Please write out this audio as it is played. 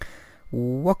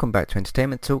Welcome back to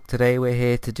Entertainment Talk. Today we're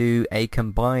here to do a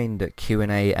combined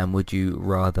Q&A and Would You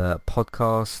Rather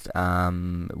podcast.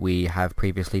 We have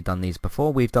previously done these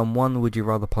before. We've done one Would You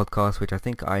Rather podcast, which I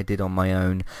think I did on my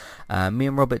own. Me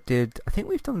and Robert did, I think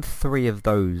we've done 3 of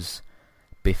those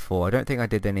before. I don't think I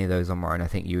did any of those on my own. I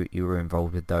think you were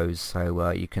involved with those,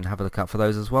 so you can have a look out for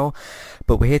those as well.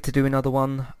 But we're here to do another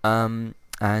one.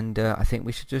 And I think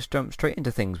we should just jump straight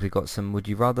into things. We've got some would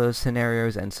you rather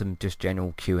scenarios and some just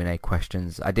general Q&A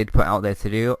questions. I did put out there to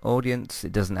the audience.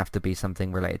 It doesn't have to be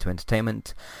something related to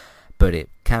entertainment, but it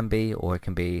can be, or it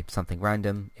can be something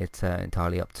random. It's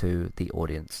entirely up to the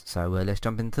audience. So let's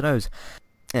jump into those.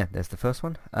 Yeah, there's the first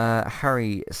one.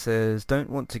 Harry says, don't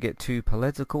want to get too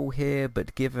political here,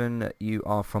 but given you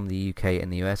are from the UK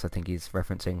and the US, I think he's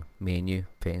referencing me and you,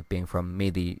 being from me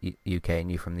the UK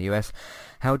and you from the US,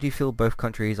 how do you feel both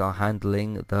countries are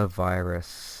handling the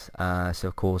virus? So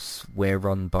of course, we're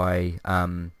run by, I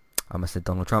must say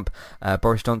Donald Trump,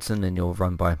 Boris Johnson, and you're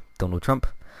run by Donald Trump.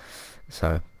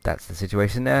 So that's the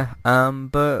situation there.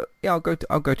 But yeah, I'll go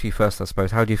to you first, I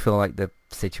suppose. How do you feel like the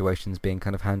situation's being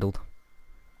kind of handled?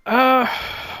 Uh,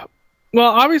 well,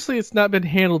 obviously it's not been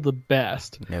handled the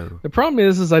best. No. The problem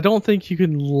is I don't think you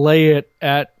can lay it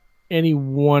at any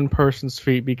one person's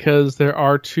feet because there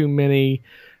are too many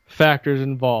factors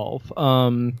involved.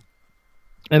 And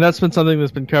that's been something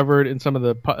that's been covered in some of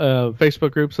the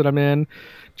Facebook groups that I'm in,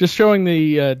 just showing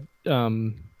the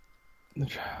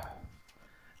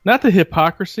not the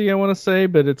hypocrisy I want to say,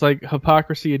 but it's like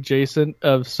hypocrisy adjacent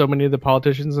of so many of the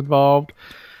politicians involved.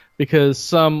 Because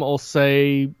some will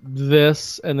say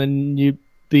this, and then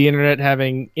the internet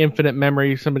having infinite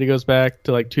memory. Somebody goes back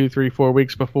to like 2, 3, 4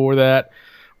 weeks before that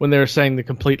when they were saying the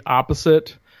complete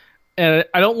opposite. And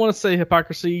I don't want to say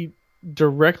hypocrisy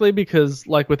directly because,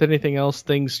 like with anything else,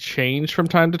 things change from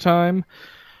time to time.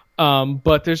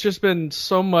 But there's just been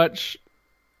so much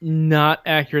not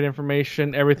accurate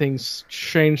information. Everything's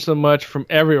changed so much from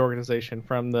every organization,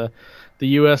 from the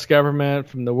U.S. government,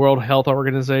 from the World Health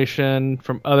Organization,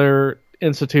 from other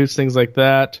institutes, things like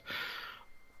that.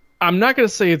 I'm not going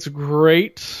to say it's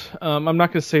great. I'm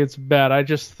not going to say it's bad. I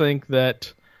just think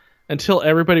that until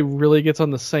everybody really gets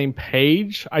on the same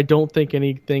page, I don't think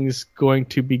anything's going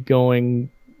to be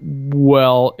going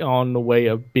well on the way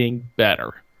of being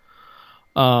better.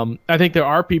 I think there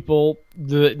are people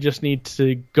that just need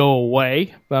to go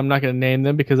away, but I'm not going to name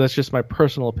them because that's just my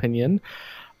personal opinion.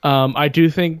 I do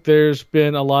think there's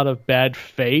been a lot of bad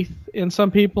faith in some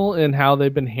people in how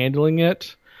they've been handling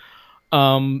it.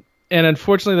 And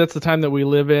unfortunately, that's the time that we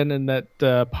live in, and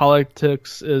that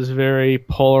politics is very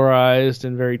polarized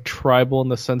and very tribal in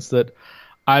the sense that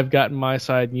I've got my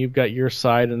side and you've got your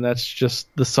side, and that's just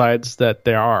the sides that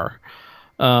there are.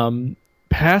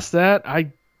 Past that,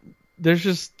 there's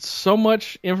just so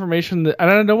much information that,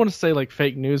 and I don't want to say like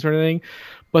fake news or anything,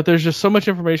 but there's just so much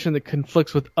information that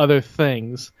conflicts with other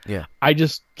things. Yeah. I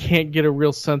just can't get a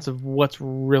real sense of what's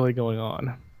really going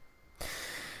on.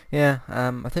 Yeah,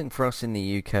 I think for us in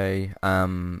the UK,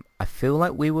 I feel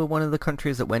like we were one of the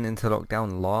countries that went into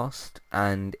lockdown last,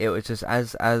 and it was just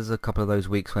as a couple of those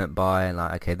weeks went by, and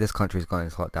like, okay, this country's gone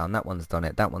into lockdown, that one's done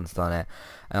it,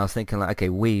 and I was thinking like, okay,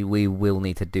 we will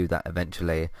need to do that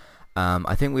eventually.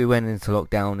 I think we went into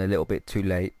lockdown a little bit too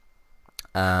late.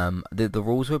 The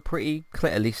rules were pretty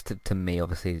clear, at least to me.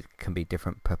 Obviously it can be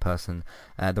different per person.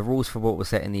 The rules for what was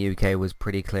set in the UK was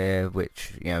pretty clear,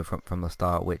 which, you know, from the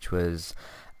start, which was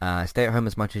stay at home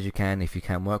as much as you can. If you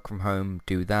can work from home,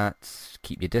 do that.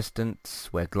 Keep your distance,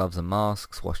 wear gloves and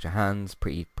masks, wash your hands,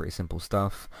 pretty simple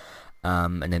stuff.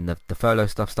 And then the furlough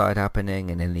stuff started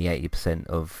happening, and then the 80%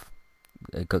 of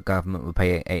government would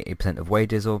pay 80% of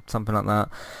wages or something like that.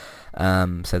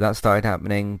 So that started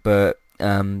happening, but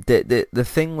the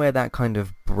thing where that kind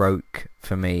of broke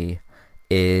for me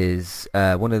is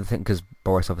one of the things, because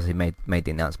Boris obviously made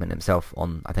the announcement himself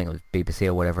on, I think it was BBC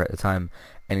or whatever at the time,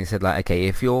 and he said like, okay,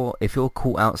 if you're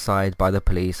caught outside by the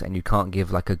police and you can't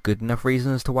give like a good enough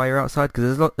reason as to why you're outside,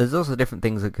 because there's lots of different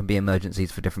things that can be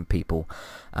emergencies for different people,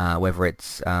 whether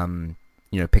it's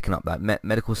picking up that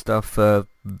medical stuff for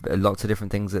lots of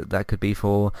different things that could be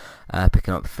for,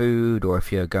 picking up food, or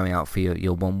if you're going out for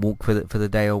your one walk for the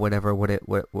day or whatever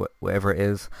it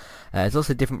is. There's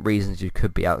also different reasons you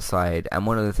could be outside, and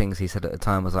one of the things he said at the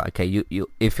time was like, okay, you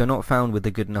if you're not found with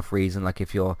a good enough reason, like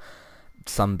if you're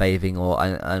sunbathing or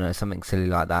I don't know, something silly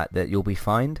like that you'll be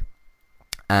fined.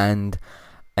 And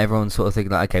everyone's sort of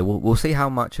thinking like, okay, we'll see how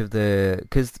much of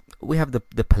because we have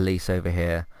the police over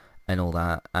here and all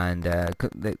that, and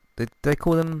they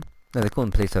call them, no, they call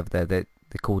them police over there. They're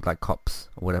called like cops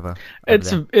or whatever.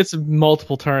 It's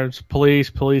multiple terms: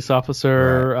 police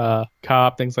officer, right.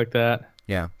 Cop, things like that.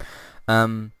 Yeah.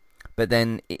 But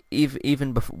then,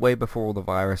 even way before all the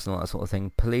virus and all that sort of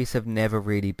thing, police have never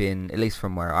really been, at least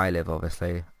from where I live,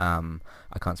 obviously.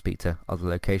 I can't speak to other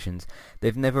locations.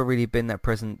 They've never really been that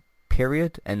present,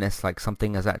 period, unless like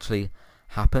something has actually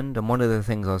happened. And one of the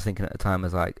things I was thinking at the time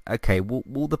was like, okay,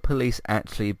 will the police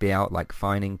actually be out like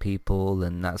fining people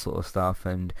and that sort of stuff?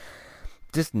 And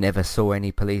just never saw any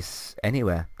police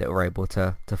anywhere that were able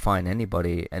to find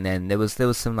anybody. And then there was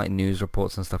some like news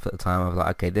reports and stuff at the time of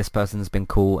like, okay, this person's been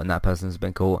caught and that person's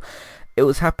been caught. It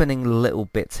was happening little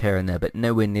bits here and there, but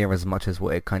nowhere near as much as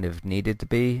what it kind of needed to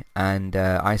be. And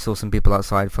I saw some people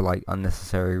outside for like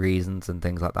unnecessary reasons and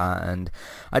things like that, and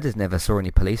I just never saw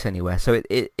any police anywhere. So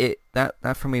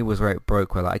that for me was where it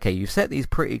broke, where like, okay, you've set these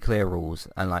pretty clear rules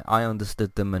and like I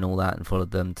understood them and all that and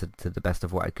followed them to the best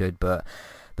of what I could, but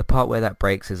the part where that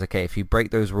breaks is, okay, if you break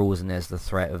those rules and there's the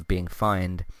threat of being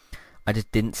fined, I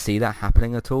just didn't see that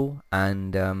happening at all.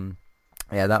 And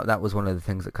yeah, that was one of the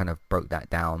things that kind of broke that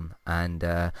down. And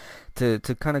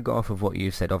to kind of go off of what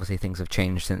you said, obviously things have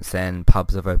changed since then.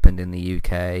 Pubs have opened in the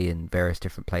UK and various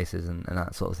different places and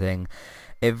that sort of thing.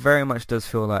 It very much does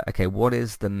feel like, okay, what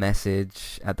is the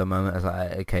message at the moment? It's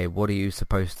like, okay, what are you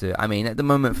supposed to... I mean, at the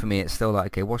moment for me, it's still like,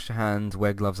 okay, wash your hands,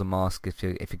 wear gloves and mask if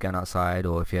you're going outside,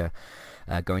 or if you're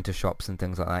going to shops and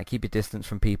things like that. Keep your distance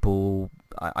from people.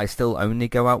 I still only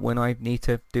go out when I need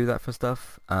to do that for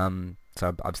stuff.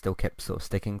 So I've still kept sort of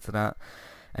sticking to that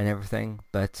and everything.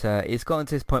 But it's gotten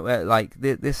to this point where, like,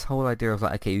 this whole idea of,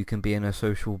 like, okay, you can be in a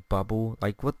social bubble.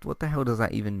 Like, what the hell does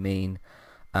that even mean?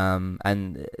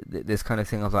 And this kind of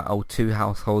thing of, like, oh, two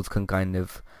households can kind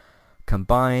of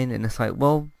combine. And it's like,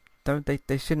 well, don't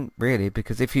they shouldn't really,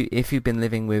 because if you've been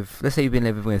living with, let's say you've been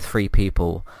living with 3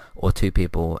 people or 2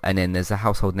 people, and then there's a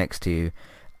household next to you,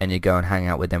 and you go and hang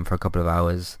out with them for a couple of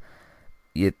hours,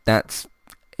 it's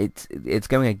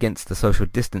going against the social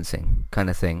distancing kind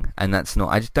of thing, and that's not.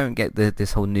 I just don't get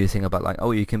this whole new thing about like,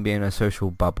 oh, you can be in a social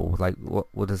bubble. Like,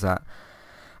 what does that?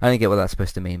 I don't get what that's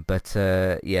supposed to mean. But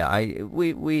yeah,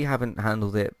 we haven't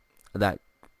handled it that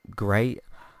great.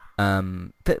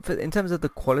 But in terms of the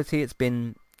quality, it's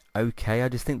been okay. I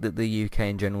just think that the UK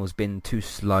in general has been too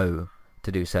slow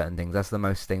to do certain things. That's the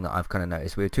most thing that I've kind of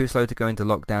noticed. We were too slow to go into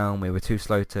lockdown. We were too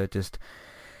slow to just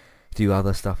do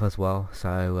other stuff as well.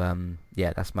 So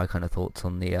yeah, that's my kind of thoughts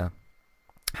on the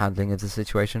handling of the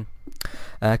situation.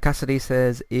 Cassidy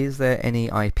says, is there any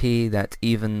IP that,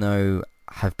 even though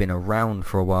have been around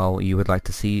for a while, you would like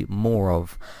to see more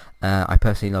of? I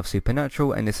personally love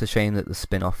Supernatural, and it's a shame that the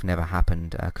spin-off never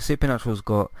happened, because Supernatural's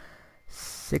got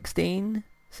 16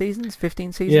 seasons,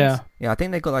 15 seasons. Yeah, I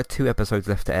think they've got like 2 episodes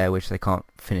left to air, which they can't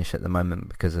finish at the moment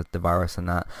because of the virus and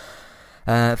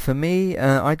that. For me,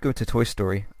 I'd go to Toy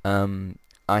Story.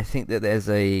 I think that there's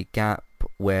a gap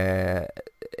where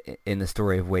in the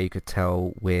story of where you could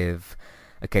tell with,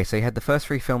 okay, so you had the first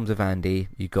 3 films of Andy,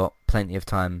 you got plenty of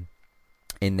time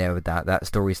in there with that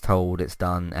story's told, it's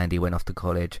done, Andy went off to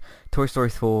college. Toy Story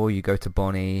 4, you go to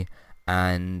Bonnie,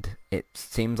 and it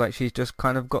seems like she's just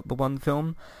kind of got the one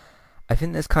film. I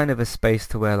think there's kind of a space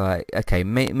to where, like, okay,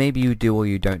 maybe you do or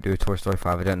you don't do a Toy Story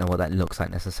 5. I don't know what that looks like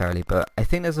necessarily, but I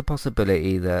think there's a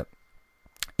possibility that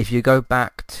if you go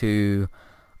back to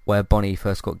where Bonnie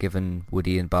first got given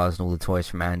Woody and Buzz and all the toys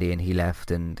from Andy, and he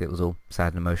left and it was all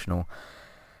sad and emotional,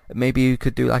 maybe you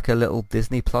could do like a little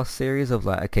Disney Plus series of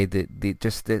like, okay,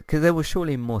 because there was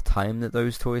surely more time that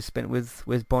those toys spent with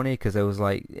Bonnie, because there was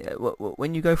like,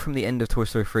 when you go from the end of Toy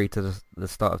Story 3 to the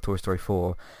start of Toy Story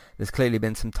 4, there's clearly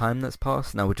been some time that's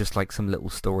passed. Now we're just like some little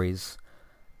stories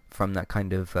from that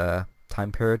kind of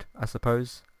time period, I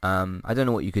suppose. I don't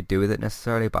know what you could do with it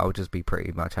necessarily, but I would just be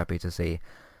pretty much happy to see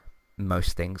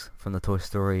most things from the Toy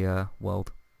Story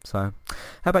world. So,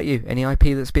 how about you? Any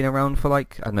IP that's been around for,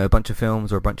 like, I don't know, a bunch of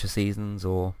films or a bunch of seasons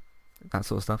or that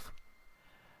sort of stuff?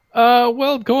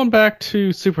 Well, going back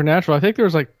to Supernatural, I think there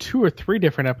was like 2 or 3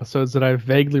 different episodes that I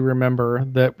vaguely remember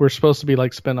that were supposed to be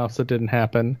like spin-offs that didn't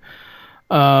happen.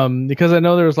 Because I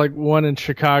know there was like one in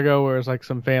Chicago where it was like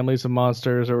some families of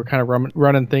monsters that were kind of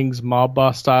running things mob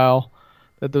boss style,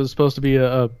 that there was supposed to be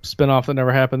a spin-off that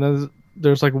never happened.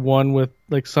 There's like one with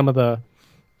like some of the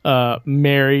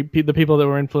the people that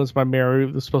were influenced by Mary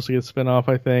was supposed to get a spin-off,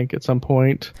 I think, at some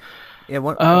point. Yeah,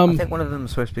 I think one of them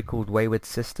was supposed to be called Wayward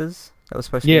Sisters. That was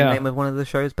supposed to be the name of one of the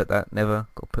shows, but that never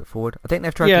got put forward. I think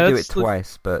they've tried to do it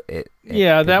twice, but it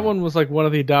yeah, that one was like one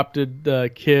of the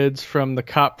adopted kids from the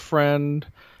cop friend.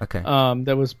 Okay.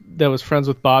 That was friends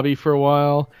with Bobby for a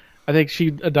while. I think she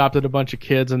adopted a bunch of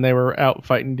kids, and they were out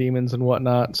fighting demons and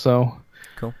whatnot. So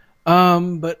cool.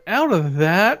 But out of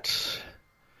that,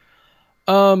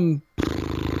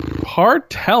 hard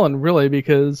telling really,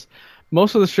 because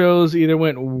most of the shows either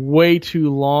went way too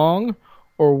long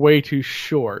or way too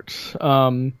short.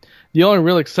 The only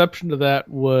real exception to that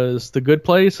was The Good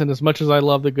Place, and as much as I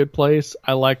love The Good Place,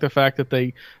 I like the fact that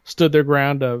they stood their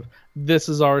ground of, this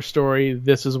is our story,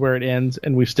 this is where it ends,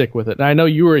 and we stick with it. And I know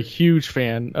you were a huge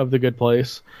fan of The Good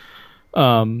Place.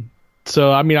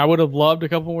 So, I mean, I would have loved a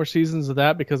couple more seasons of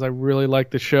that because I really like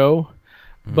the show.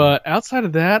 But outside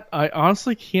of that, I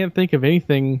honestly can't think of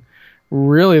anything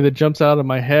really that jumps out of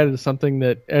my head as something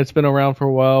that it's been around for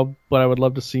a while, but I would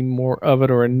love to see more of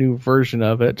it or a new version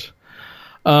of it.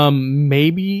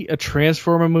 Maybe a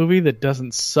Transformer movie that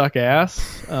doesn't suck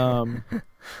ass.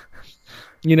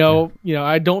 You know,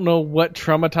 I don't know what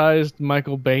traumatized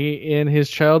Michael Bay in his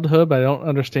childhood, but I don't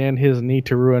understand his need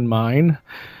to ruin mine.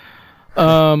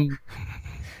 Yeah.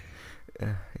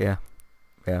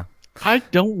 I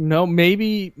don't know.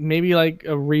 Maybe like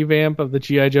a revamp of the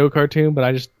G.I. Joe cartoon, but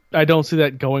I don't see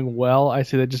that going well. I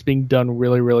see that just being done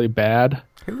really, really bad.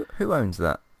 Who owns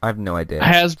that? I have no idea.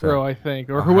 Hasbro, I think,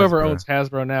 or whoever owns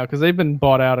Hasbro now, because they've been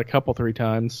bought out a couple, 3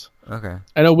 times. Okay.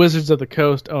 I know Wizards of the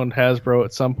Coast owned Hasbro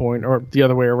at some point, or the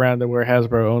other way around, where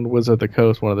Hasbro owned Wizards of the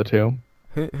Coast, one of the two.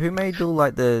 Who made all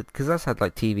like because that's had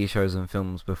like TV shows and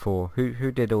films before.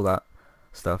 Who did all that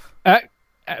stuff?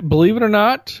 Believe it or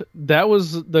not, that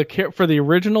was for the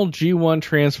original G1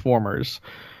 Transformers.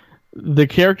 The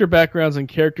character backgrounds and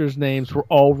characters' names were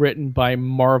all written by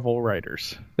Marvel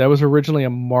writers. That was originally a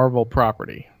Marvel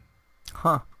property.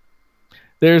 Huh.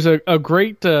 There's a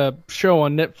great show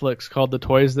on Netflix called The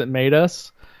Toys That Made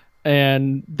Us,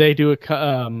 and they do a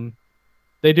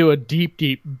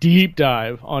deep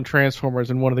dive on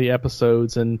Transformers in one of the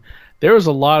episodes, and there was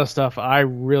a lot of stuff I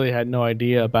really had no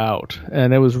idea about,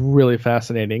 and it was really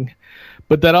fascinating.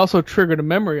 But that also triggered a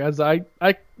memory, as I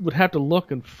would have to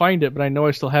look and find it, but I know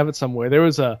I still have it somewhere. There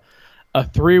was a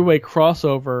 3-way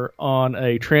crossover on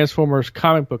a Transformers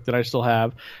comic book that I still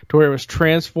have, to where it was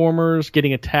Transformers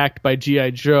getting attacked by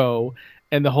G.I. Joe,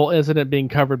 and the whole incident being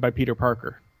covered by Peter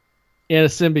Parker. In a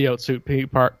symbiote suit,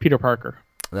 Peter Parker.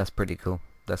 That's pretty cool.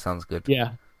 That sounds good.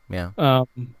 Yeah. Yeah.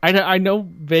 I know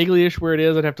vaguely-ish where it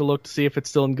is. I'd have to look to see if it's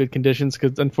still in good conditions,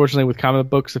 because unfortunately with comic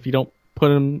books, if you don't put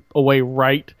them away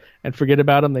right and forget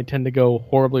about them, they tend to go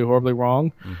horribly, horribly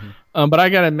wrong. Mm-hmm. But I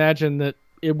gotta imagine that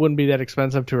it wouldn't be that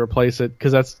expensive to replace it,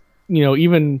 because that's,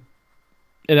 even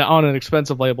on an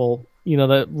expensive label,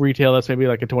 that retail, that's maybe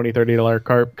like a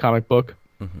 $20-$30 comic book.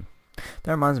 Mm-hmm.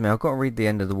 That reminds me, I've got to read the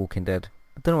end of The Walking Dead.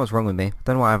 I don't know what's wrong with me. I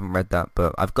don't know why I haven't read that,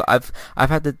 but I've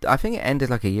had I think it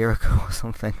ended like a year ago or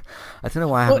something. I don't know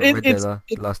why I haven't read the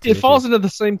last 2 It falls into the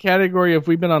same category of,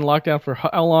 we've been on lockdown for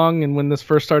how long, and when this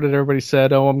first started, everybody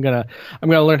said, "Oh, I'm gonna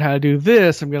learn how to do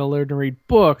this. I'm gonna learn to read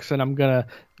books, and I'm gonna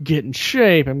get in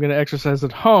shape. I'm gonna exercise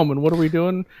at home." And what are we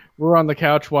doing? We're on the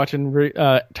couch watching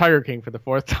Tiger King for the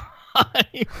 4th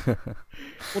time.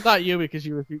 Well, not you, because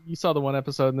you saw the one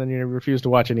episode and then you refused to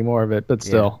watch any more of it. But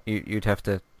still, yeah, you'd have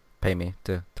to pay me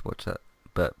to watch that,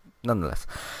 but nonetheless,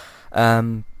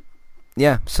 I'd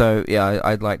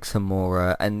like some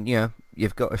more, and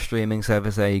you've got a streaming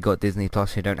service there, you got Disney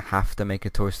Plus, you don't have to make a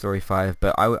Toy Story 5,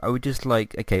 but I would just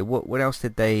like, okay, what else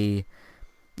did they,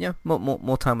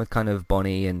 more time with kind of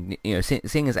Bonnie, and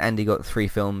seeing as Andy got 3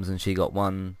 films and she got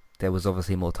 1, there was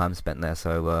obviously more time spent there,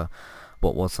 so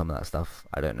what was some of that stuff?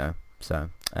 I don't know. So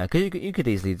because you could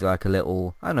easily do like a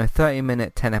little, I don't know,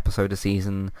 30-minute 10 episode a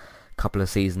season, couple of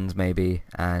seasons maybe,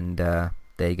 and there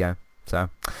you go. So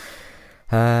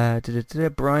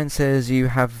Brian says, you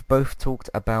have both talked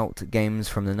about games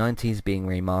from the 90s being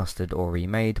remastered or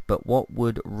remade, but what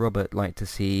would Robert like to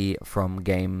see from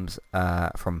games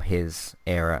from his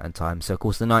era and time? So of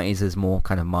course the 90s is more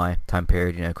kind of my time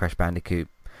period, Crash Bandicoot,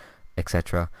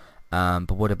 etc. But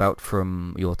what about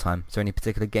from your time? Is there any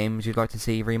particular games you'd like to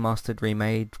see remastered,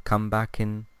 remade, come back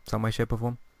in some way, shape or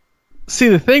form? See,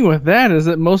 the thing with that is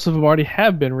that most of them already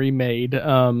have been remade.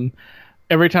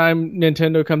 Every time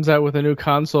Nintendo comes out with a new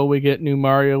console, we get new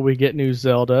Mario, we get new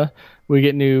Zelda, we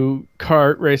get new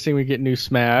kart racing, we get new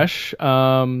Smash.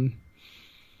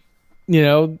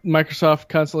 Microsoft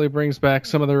constantly brings back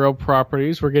some of their old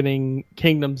properties. We're getting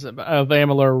Kingdoms of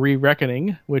Amalur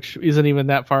Re-Reckoning, which isn't even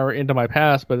that far into my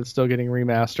past, but it's still getting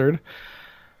remastered.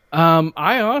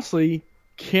 I honestly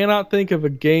cannot think of a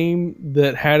game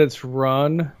that had its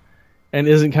run and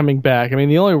isn't coming back. I mean,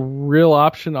 the only real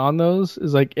option on those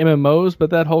is like MMOs,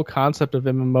 but that whole concept of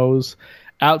MMOs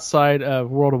outside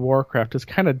of World of Warcraft has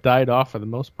kind of died off for the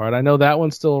most part. I know that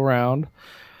one's still around,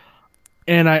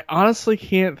 and I honestly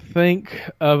can't think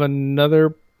of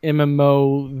another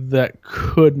MMO that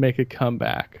could make a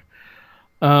comeback.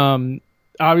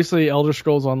 Obviously, Elder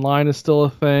Scrolls Online is still a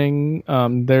thing.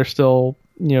 They're still,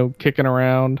 kicking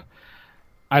around.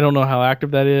 I don't know how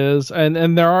active that is.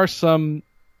 And there are some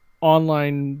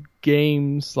online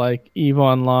games like EVE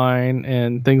Online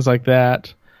and things like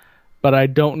that, but I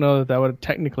don't know that would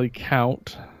technically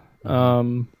count.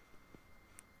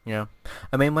 Yeah.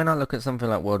 I mean, when I look at something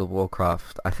like World of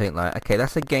Warcraft, I think like, okay,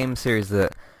 that's a game series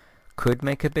that could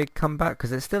make a big comeback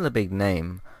because it's still a big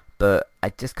name, but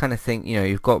I just kind of think,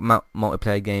 you've got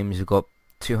multiplayer games, you've got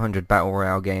 200 battle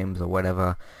royale games or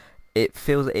whatever. It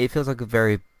feels like a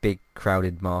very big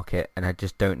crowded market, and I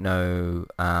just don't know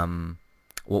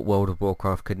what World of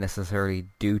Warcraft could necessarily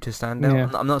do to stand out.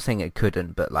 Yeah. I'm not saying it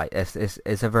couldn't, but like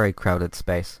it's a very crowded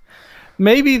space.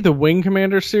 Maybe the Wing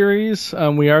Commander series.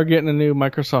 We are getting a new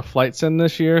Microsoft Flight Sim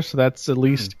this year, so that's at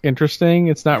least interesting.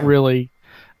 It's not really,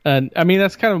 I mean,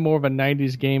 that's kind of more of a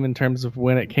 90s game in terms of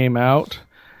when it came out.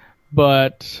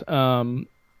 But,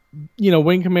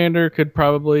 Wing Commander could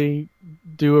probably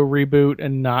do a reboot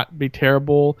and not be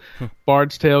terrible.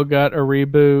 Bard's Tale got a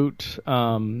reboot.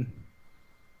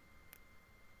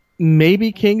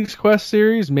 Maybe King's Quest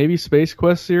series, maybe Space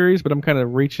Quest series, but I'm kind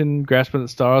of grasping at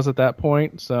stars at that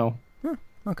point, so...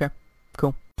 Okay,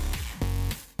 cool.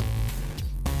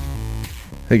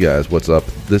 Hey guys, what's up?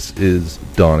 This is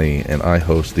Donnie, and I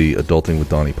host the Adulting with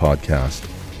Donnie podcast.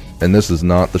 And this is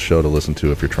not the show to listen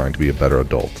to if you're trying to be a better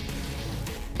adult.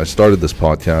 I started this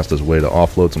podcast as a way to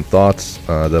offload some thoughts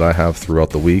that I have throughout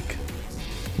the week.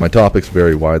 My topics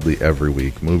vary widely every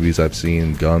week. Movies I've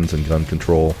seen, guns and gun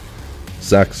control,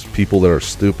 sex, people that are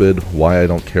stupid, why I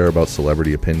don't care about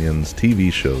celebrity opinions,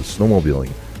 TV shows,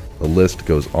 snowmobiling. The list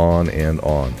goes on and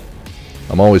on.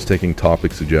 I'm always taking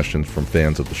topic suggestions from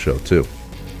fans of the show too.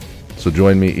 So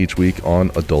join me each week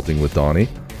on Adulting with Donnie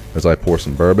as I pour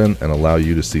some bourbon and allow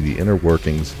you to see the inner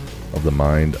workings of the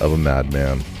mind of a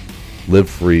madman. Live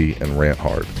free and rant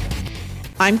hard.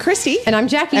 I'm Christy. And I'm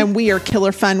Jackie. And we are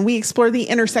Killer Fun. We explore the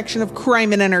intersection of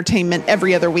crime and entertainment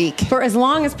every other week. For as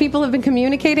long as people have been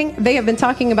communicating, they have been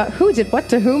talking about who did what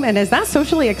to whom, and is that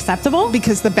socially acceptable?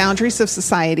 Because the boundaries of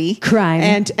society, crime,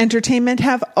 and entertainment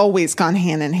have always gone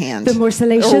hand in hand. The more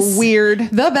salacious, or weird,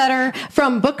 the better.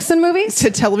 From books and movies to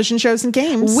television shows and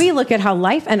games, we look at how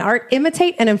life and art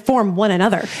imitate and inform one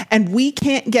another. And we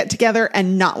can't get together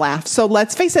and not laugh. So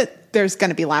let's face it, there's going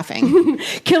to be laughing.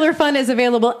 Killer Fun is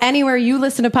available anywhere you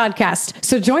listen to podcasts,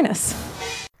 so join us.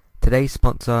 Today's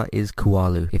sponsor is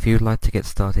Kualu. If you'd like to get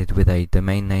started with a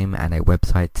domain name and a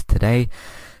website today,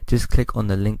 just click on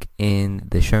the link in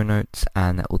the show notes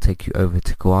and that will take you over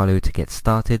to Kualu to get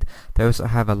started. They also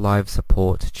have a live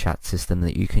support chat system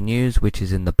that you can use, which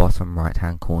is in the bottom right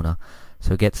hand corner.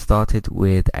 So get started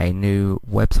with a new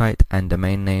website and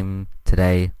domain name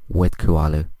today with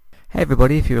Kualu. Hey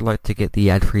everybody, if you would like to get the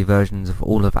ad-free versions of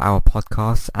all of our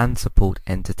podcasts and support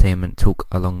Entertainment Talk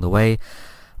along the way,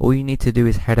 all you need to do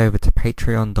is head over to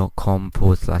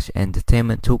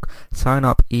patreon.com/entertainment talk. Sign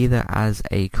up either as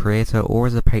a creator or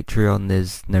as a Patreon,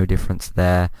 there's no difference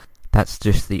there. That's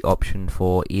just the option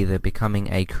for either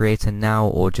becoming a creator now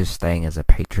or just staying as a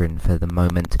patron for the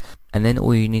moment. And then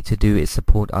all you need to do is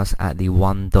support us at the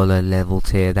 $1 level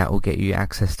tier. That will get you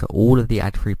access to all of the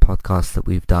ad-free podcasts that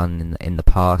we've done in the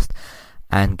past,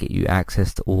 and get you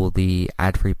access to all the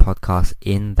ad-free podcasts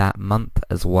in that month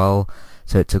as well.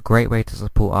 So it's a great way to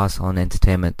support us on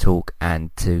Entertainment Talk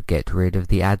and to get rid of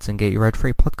the ads and get your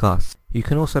ad-free podcasts. You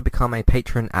can also become a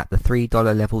patron at the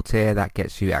 $3 level tier. That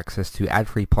gets you access to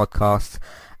ad-free podcasts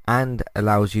and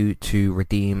allows you to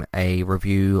redeem a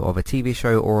review of a TV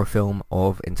show or a film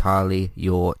of entirely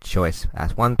your choice.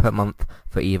 That's one per month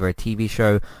for either a TV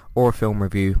show or a film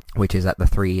review, which is at the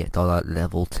 $3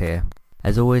 level tier.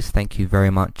 As always, thank you very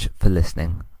much for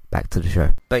listening. Back to the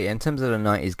show. But yeah, in terms of the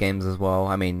 90s games as well,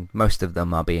 I mean, most of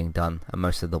them are being done, and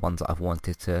most of the ones that I've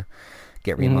wanted to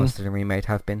get remastered and remade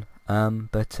have been.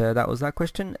 But that was that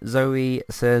question. Zoe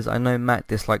says, I know Matt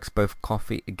dislikes both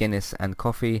Guinness and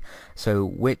coffee,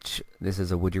 so this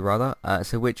is a would you rather,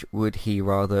 so which would he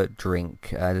rather drink?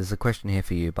 There's a question here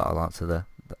for you, but I'll answer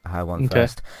her one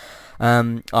first.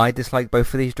 I dislike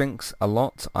both of these drinks a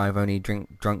lot. I've only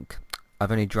drunk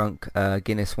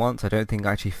Guinness once. I don't think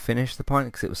I actually finished the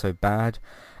pint because it was so bad.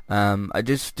 I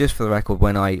just for the record,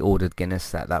 when I ordered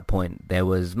Guinness at that point, there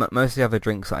was most of the other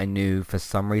drinks that I knew for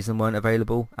some reason weren't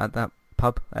available at that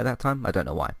pub at that time. I don't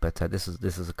know why, but this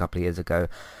is a couple of years ago.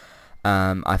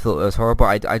 I thought it was horrible.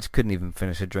 I just couldn't even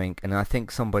finish a drink, and I think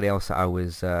somebody else that I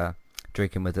was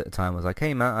drinking with at the time was like,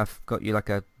 hey Matt, I've got you like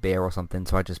a beer or something.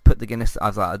 So I just put the Guinness. I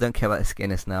was like, I don't care about this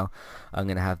Guinness now. I'm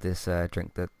gonna have this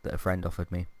drink that a friend offered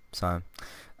me. So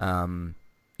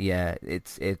yeah,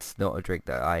 it's not a drink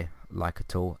that I like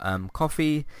at all.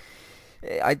 Coffee,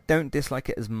 I don't dislike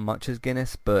it as much as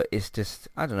Guinness, but it's just,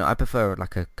 I don't know, I prefer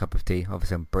like a cup of tea.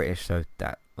 Obviously I'm British, so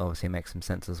that obviously makes some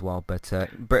sense as well. But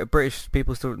British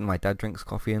people still, my dad drinks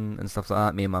coffee and stuff like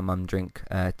that. Me and my mum drink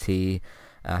tea.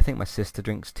 I think my sister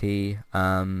drinks tea.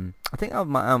 I think of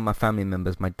my family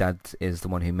members, my dad is the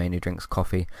one who mainly drinks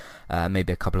coffee.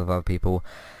 Maybe a couple of other people.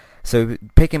 So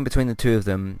picking between the two of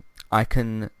them, I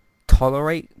can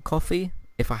tolerate coffee.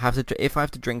 If I have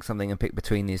to drink something and pick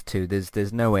between these two,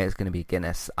 there's no way it's going to be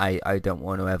Guinness. I don't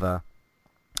want to ever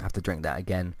have to drink that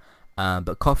again.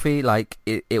 But coffee, like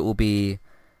it will be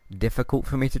difficult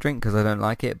for me to drink because I don't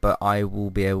like it, but I will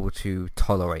be able to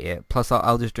tolerate it. Plus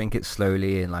I'll just drink it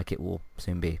slowly and like it will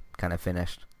soon be kind of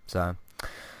finished. So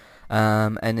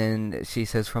and then she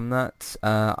says from that,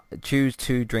 choose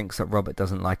 2 drinks that Robert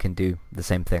doesn't like and do the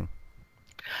same thing.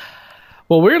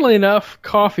 Well, weirdly enough,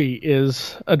 coffee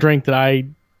is a drink that I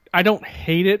don't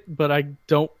hate it, but I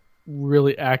don't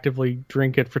really actively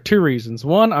drink it for 2 reasons.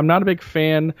 One, I'm not a big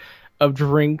fan of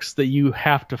drinks that you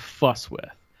have to fuss with.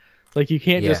 Like, you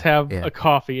can't just have a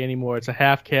coffee anymore. It's a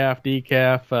half calf,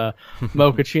 decaf,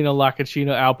 mochaccino,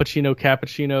 laccaccino, alpacino,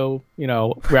 cappuccino,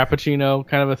 rappuccino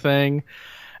kind of a thing.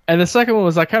 And the second one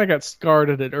was I kind of got scarred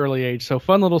at an early age. So,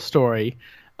 fun little story.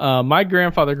 My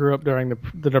grandfather grew up during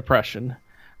the Depression.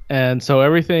 And so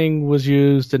everything was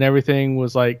used and everything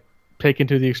was, like, taken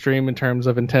to the extreme in terms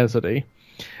of intensity.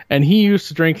 And he used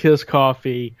to drink his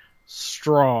coffee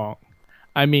strong.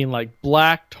 I mean, like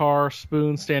black tar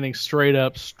spoon standing straight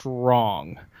up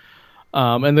strong.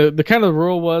 And the kind of the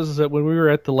rule was that when we were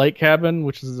at the lake cabin,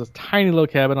 which is a tiny little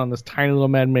cabin on this tiny little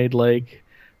man-made lake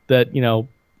that,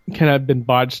 kind of been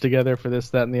bodged together for this,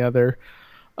 that, and the other,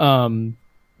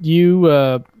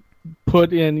 you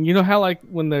put in, how like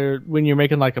when you're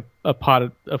making like a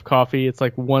pot of coffee, it's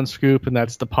like 1 scoop and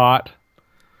that's the pot.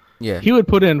 Yeah. He would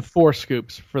put in 4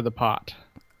 scoops for the pot.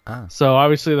 Ah. So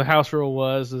obviously the house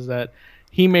rule is that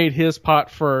he made his pot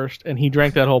first, and he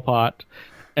drank that whole pot.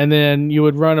 And then you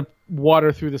would run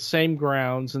water through the same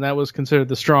grounds, and that was considered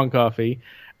the strong coffee.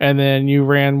 And then you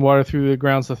ran water through the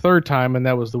grounds the 3rd time, and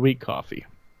that was the weak coffee.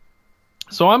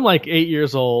 So I'm like 8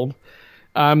 years old.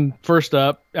 I'm first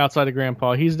up outside of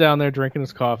Grandpa. He's down there drinking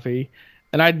his coffee,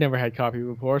 and I'd never had coffee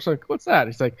before. So I'm like, what's that?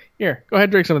 He's like, here, go ahead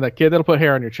and drink some of that, kid. That'll put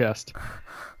hair on your chest.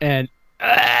 And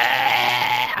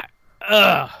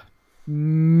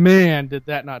man, did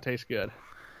that not taste good.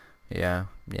 Yeah.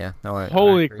 No,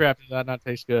 Holy crap, did that not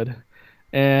taste good.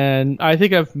 And I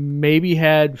think I've maybe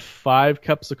had 5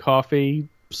 cups of coffee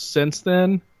since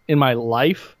then in my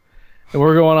life. And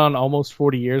we're going on almost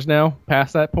 40 years now,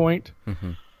 past that point.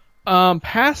 Mm-hmm.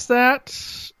 Past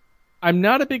that, I'm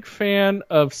not a big fan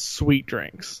of sweet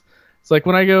drinks. It's like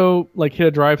when I go like hit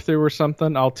a drive-thru or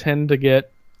something, I'll tend to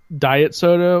get diet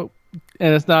soda.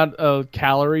 And it's not a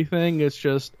calorie thing. It's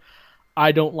just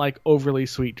I don't like overly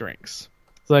sweet drinks.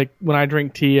 It's like when I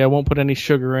drink tea, I won't put any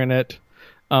sugar in it.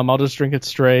 I'll just drink it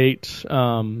straight.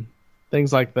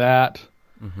 Things like that.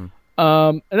 Mm-hmm.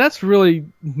 And that's really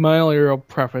my only real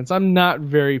preference. I'm not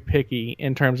very picky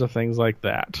in terms of things like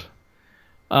that.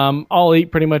 I'll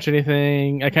eat pretty much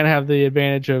anything. I kind of have the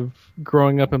advantage of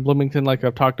growing up in Bloomington, like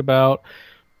I've talked about.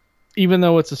 Even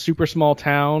though it's a super small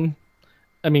town,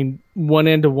 I mean, one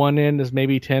end to one end is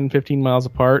maybe 10, 15 miles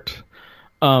apart.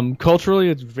 Culturally,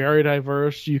 it's very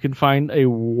diverse. You can find a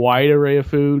wide array of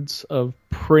foods of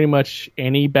pretty much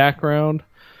any background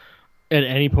at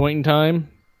any point in time.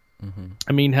 Mm-hmm.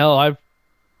 I mean, hell, I've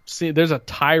seen there's a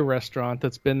Thai restaurant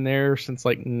that's been there since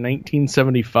like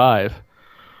 1975.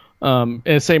 And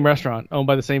the same restaurant owned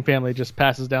by the same family, just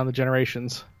passes down the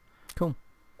generations. Cool.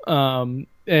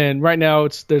 And right now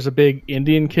there's a big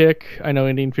Indian kick. I know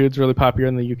Indian food's really popular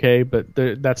in the UK, but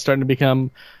that's starting to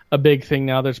become a big thing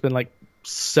now. There's been like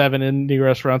 7 Indian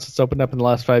restaurants that's opened up in the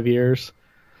last 5 years.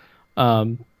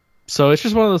 So it's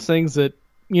just one of those things that,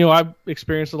 I've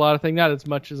experienced a lot of things, not as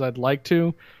much as I'd like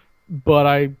to, but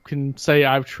I can say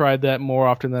I've tried that more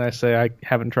often than I say I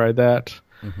haven't tried that.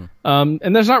 Mm-hmm.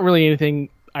 And there's not really anything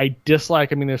I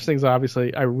dislike. I mean, there's things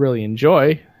obviously I really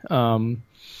enjoy. I'm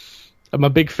a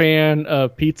big fan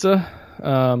of pizza.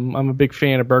 I'm a big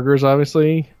fan of burgers,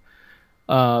 obviously.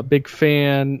 Big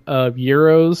fan of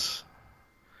gyros.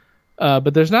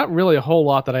 But there's not really a whole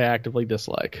lot that I actively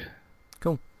dislike.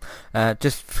 Cool.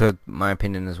 Just for my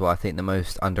opinion as well, I think the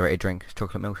most underrated drink is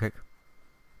chocolate milkshake.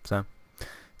 So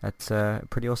that's a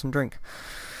pretty awesome drink.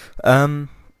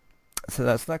 So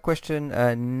that's that question.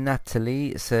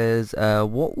 Natalie says,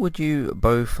 what would you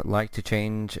both like to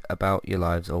change about your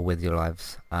lives or with your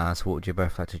lives? So what would you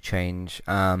both like to change?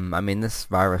 I mean, this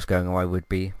virus going away would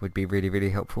be really,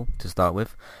 really helpful to start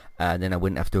with. Then I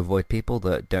wouldn't have to avoid people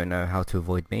that don't know how to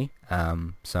avoid me.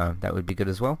 So that would be good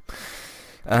as well.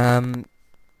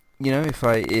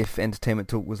 if entertainment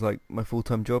talk was like my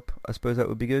full-time job, I suppose that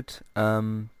would be good.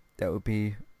 That would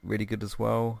be really good as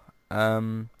well.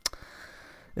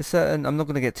 There's certain, I'm not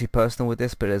going to get too personal with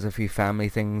this, but there's a few family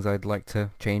things I'd like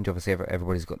to change. Obviously,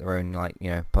 everybody's got their own, like,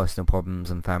 personal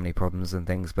problems and family problems and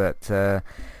things, but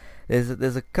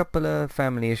there's a couple of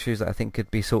family issues that I think could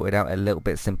be sorted out a little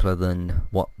bit simpler than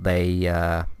what they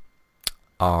are.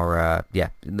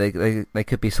 They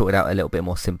could be sorted out a little bit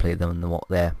more simply than what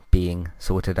they're being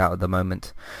sorted out at the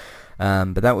moment.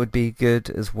 But that would be good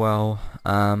as well.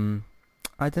 I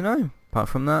don't know. Apart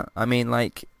from that, I mean,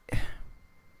 like,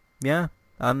 yeah.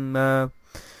 I'm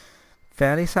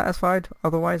fairly satisfied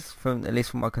otherwise, at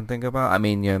least from what I can think about. I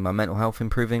mean, my mental health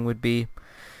improving would be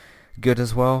good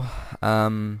as well,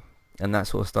 and that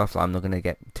sort of stuff. I'm not going to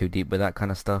get too deep with that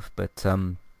kind of stuff, but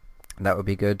that would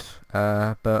be good.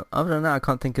 But other than that, I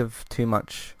can't think of too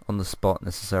much on the spot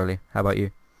necessarily. How about you?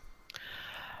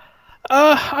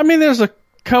 I mean, there's a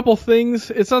couple things.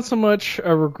 It's not so much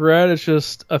a regret, it's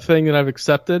just a thing that I've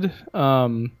accepted.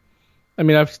 I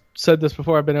mean, I've said this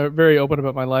before. I've been very open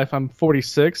about my life. I'm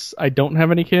 46. I don't have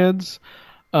any kids.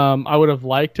 I would have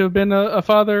liked to have been a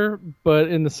father, but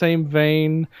in the same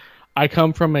vein, I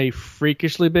come from a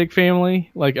freakishly big family.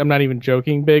 Like, I'm not even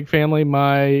joking, big family.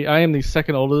 I am the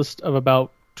second oldest of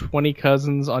about 20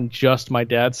 cousins on just my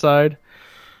dad's side.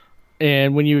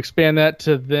 And when you expand that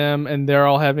to them and they're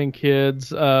all having kids,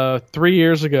 3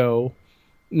 years ago,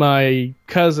 my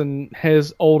cousin,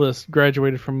 his oldest,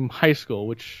 graduated from high school,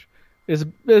 which is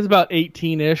about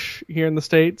 18-ish here in the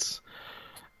States.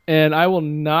 And I will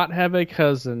not have a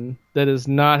cousin that does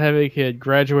not have a kid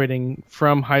graduating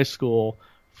from high school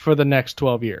for the next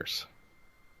 12 years.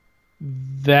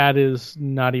 That is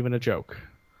not even a joke.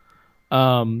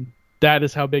 That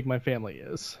is how big my family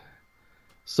is.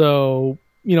 So,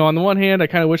 on the one hand, I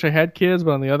kind of wish I had kids,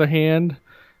 but on the other hand,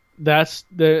 that's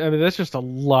just a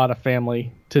lot of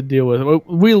family to deal with.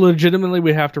 We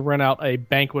have to rent out a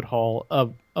banquet hall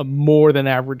of a more than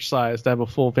average size to have a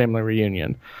full family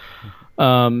reunion.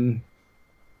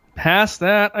 Past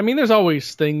that, I mean, there's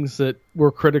always things that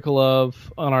we're critical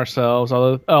of on ourselves,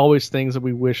 always things that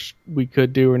we wish we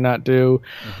could do or not do.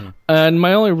 Mm-hmm. And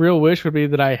my only real wish would be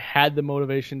that I had the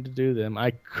motivation to do them.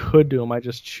 I could do them, I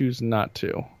just choose not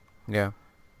to. Yeah.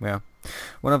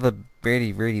 One of the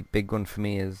really, really big one for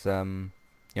me is, telling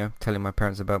my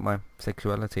parents about my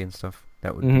sexuality and stuff.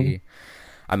 That would be,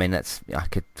 I mean, I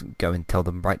could go and tell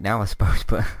them right now, I suppose,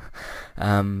 but,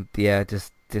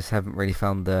 just haven't really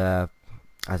found the,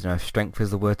 I don't know if strength is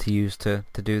the word to use to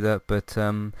do that, but,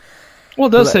 well,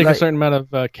 it does take a certain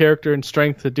amount of character and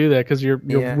strength to do that, because you're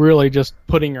really just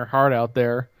putting your heart out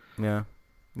there. Yeah.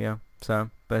 So,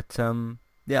 but,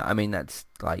 I mean, that's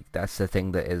the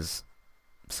thing that is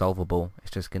solvable.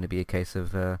 It's just going to be a case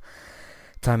of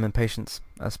time and patience,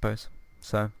 I suppose.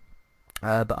 So,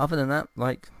 but other than that,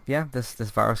 this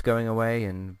virus going away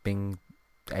and being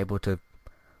able to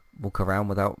walk around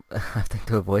without having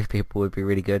to avoid people would be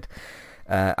really good.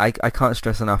 I can't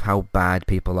stress enough how bad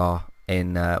people are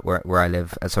in where I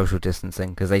live at social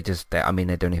distancing, because they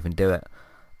don't even do it.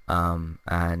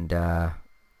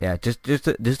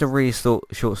 Just a really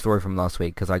short story from last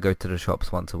week, because I go to the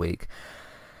shops once a week.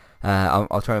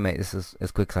 I'll try and make this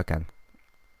as quick as I can.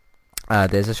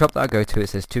 There's a shop that I go to. It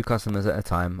says 2 customers at a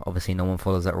time. Obviously, no one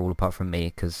follows that rule apart from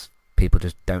me, because people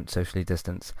just don't socially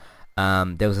distance.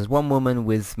 There was this one woman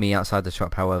with me outside the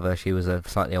shop. However, she was a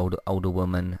slightly older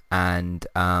woman, and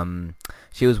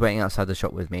she was waiting outside the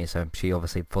shop with me, so she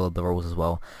obviously followed the rules as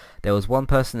well. There was one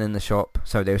person in the shop.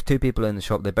 So there was 2 people in the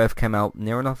shop. They both came out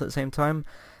near enough at the same time.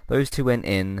 Those 2 went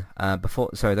in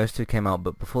those 2 came out,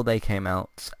 but before they came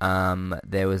out,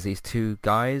 there was these 2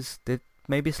 guys that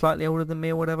maybe slightly older than me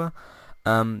or whatever.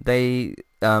 They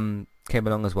came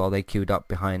along as well. They queued up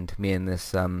behind me and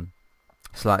this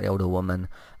slightly older woman.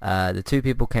 The 2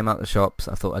 people came out the shops.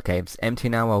 I thought, okay, it's empty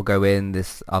now, I'll go in.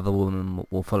 This other woman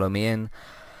will follow me in.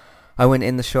 I went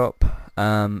in the shop,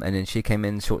 and then she came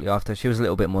in shortly after. She was a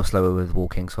little bit more slower with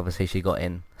walking, so obviously she got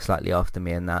in slightly after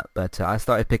me and that. But I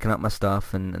started picking up my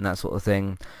stuff and that sort of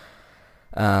thing.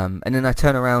 And then I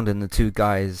turn around and the 2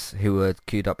 guys who were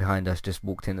queued up behind us just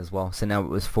walked in as well. So now it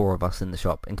was 4 of us in the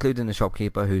shop, including the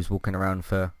shopkeeper who's walking around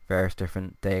for various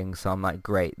different things. So I'm like,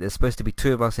 great, there's supposed to be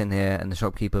 2 of us in here and the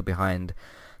shopkeeper behind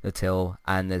the till,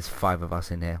 and there's 5 of us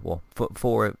in here. Well,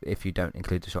 4 if you don't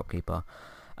include the shopkeeper.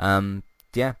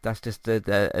 That's just a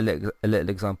little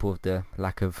example of the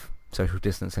lack of social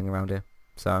distancing around here.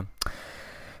 So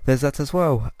There's that as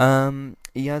well.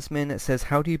 Yasmin says,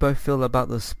 how do you both feel about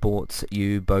the sports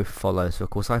you both follow? So, of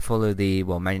course, I follow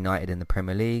Man United in the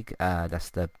Premier League. That's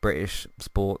the British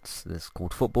sports. It's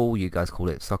called football. You guys call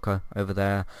it soccer over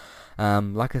there.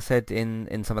 Like I said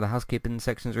in some of the housekeeping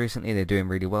sections recently, they're doing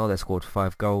really well. They scored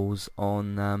 5 goals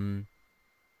on...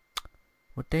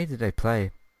 what day did they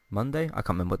play? Monday? I can't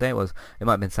remember what day it was. It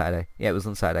might have been Saturday. Yeah, it was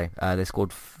on Saturday. They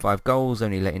scored 5 goals,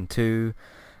 only letting 2.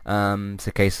 It's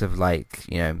a case of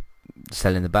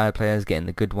selling the bad players, getting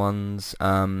the good ones.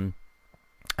 And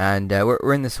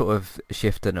we're in this sort of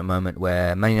shift at the moment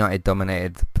where Man United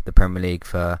dominated the Premier League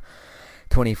for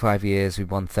 25 years.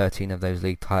 We've won 13 of those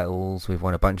league titles. We've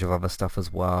won a bunch of other stuff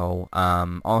as well.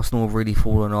 Arsenal have really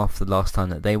fallen off. The last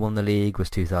time that they won the league was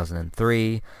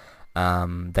 2003.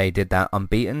 They did that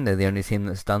unbeaten. They're the only team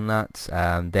that's done that.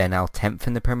 They're now 10th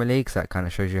in the Premier League, so that kind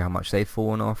of shows you how much they've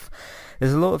fallen off.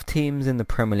 There's a lot of teams in the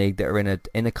Premier League that are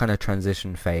in a kind of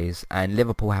transition phase, and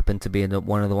Liverpool happened to be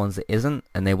one of the ones that isn't,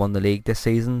 and they won the league this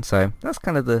season. So that's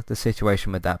kind of the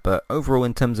situation with that. But overall,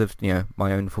 in terms of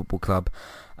my own football club,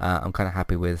 I'm kind of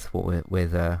happy with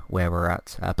where we're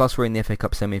at. Plus, we're in the FA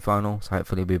Cup semi-final, so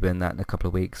hopefully we'll be in that in a couple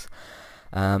of weeks.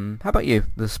 How about you?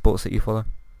 The sports that you follow?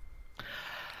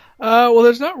 Well,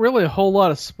 there's not really a whole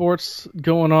lot of sports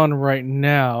going on right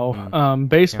now.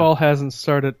 Baseball hasn't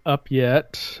started up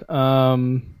yet.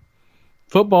 Football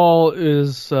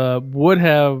would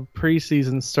have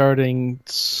preseason starting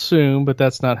soon, but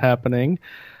that's not happening.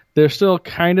 They're still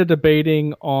kind of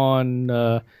debating on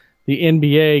the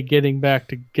NBA getting back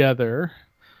together.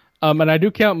 And I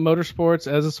do count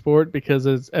motorsports as a sport because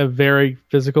it's a very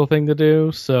physical thing to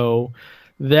do. So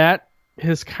that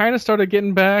has kind of started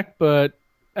getting back, but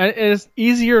it's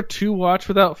easier to watch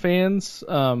without fans,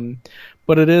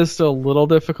 but it is still a little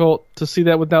difficult to see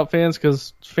that without fans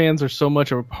because fans are so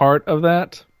much of a part of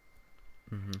that.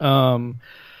 Mm-hmm.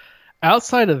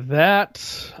 Outside of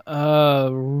that,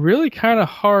 really kind of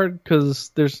hard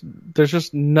because there's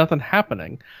just nothing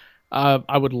happening.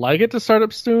 I would like it to start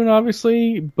up soon,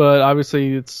 obviously, but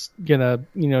obviously it's you're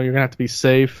gonna have to be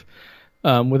safe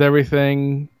with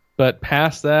everything. But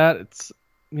past that, it's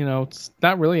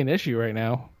not really an issue right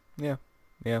now. Yeah.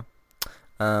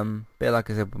 But like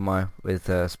I said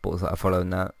with sports that I follow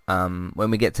and that,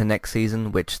 when we get to next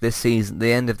season, which this season,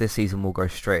 the end of this season will go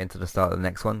straight into the start of the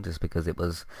next one, just because it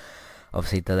was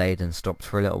obviously delayed and stopped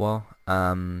for a little while.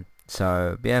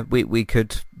 So yeah, we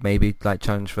could maybe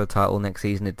challenge for a title next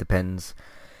season. It depends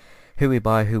who we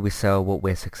buy, who we sell, what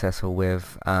we're successful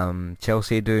with.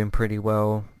 Chelsea are doing pretty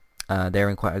well. They're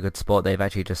in quite a good spot. They've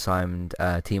actually just signed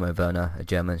Timo Werner, a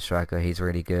German striker. He's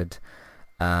really good.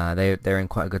 They're in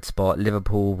quite a good spot.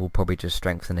 Liverpool will probably just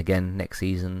strengthen again next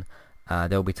season.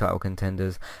 They'll be title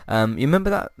contenders. You remember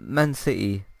that Man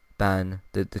City ban,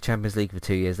 the Champions League for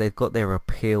 2 years? They've got their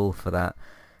appeal for that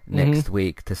next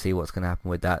week to see what's going to happen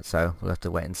with that. So we'll have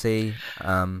to wait and see.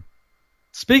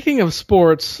 Speaking of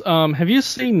sports, have you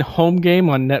seen Home Game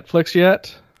on Netflix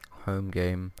yet? Home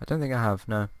Game? I don't think I have,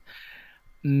 no.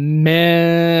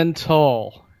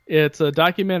 Mental. It's a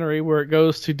documentary where it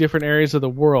goes to different areas of the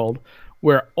world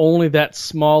where only that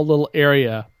small little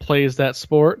area plays that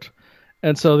sport.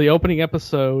 And so the opening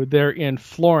episode, they're in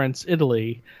Florence,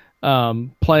 Italy,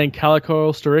 playing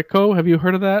Calico Storico. Have you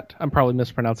heard of that? I'm probably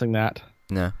mispronouncing that.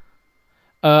 No.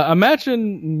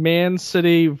 Imagine Man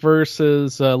City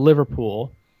versus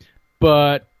Liverpool,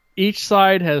 but each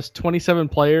side has 27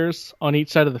 players on each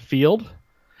side of the field.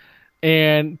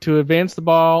 And to advance the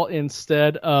ball,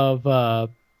 instead of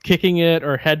kicking it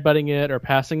or headbutting it or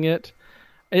passing it,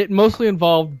 it mostly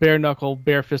involved bare-knuckle,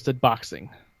 bare-fisted boxing.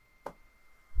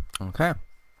 Okay.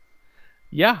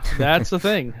 Yeah, that's the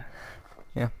thing.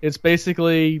 Yeah. It's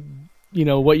basically,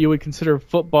 what you would consider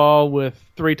football with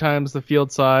 3 times the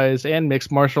field size and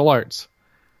mixed martial arts.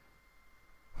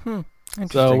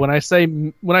 So when I say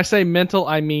mental,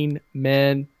 I mean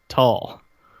mental.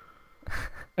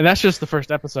 And that's just the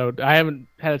first episode. I haven't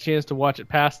had a chance to watch it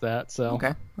past that. So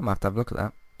okay, I might have to have a look at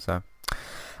that. So,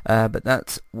 but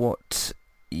that's what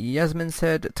Yasmin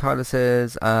said. Tyler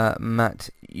says, Matt,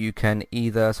 you can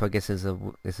either. So I guess this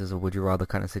is a would you rather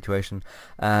kind of situation.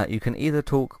 You can either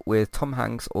talk with Tom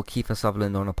Hanks or Kiefer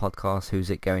Sutherland on a podcast.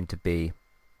 Who's it going to be?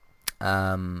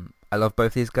 I love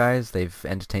both these guys. They've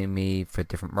entertained me for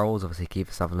different roles. Obviously,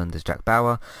 Kiefer Sutherland as Jack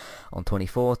Bauer on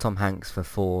 24. Tom Hanks for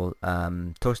 4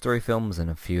 Toy Story films and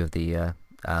a few of the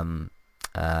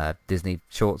Disney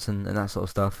shorts and that sort of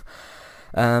stuff.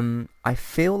 I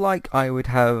feel like I would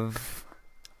have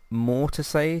more to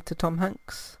say to Tom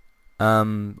Hanks.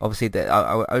 Obviously,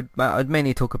 I'd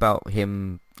mainly talk about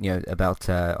him, about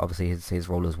obviously his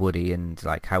role as Woody and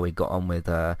like how he got on with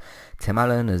Tim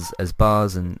Allen as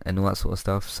Buzz and all that sort of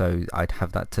stuff. So I'd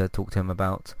have that to talk to him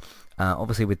about.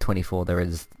 Obviously, with 24, there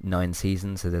is 9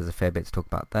 seasons, so there's a fair bit to talk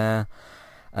about there.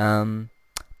 But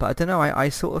I don't know. I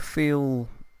sort of feel,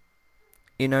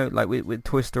 like with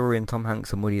Toy Story and Tom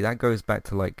Hanks and Woody, that goes back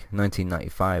to like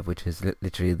 1995, which is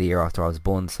literally the year after I was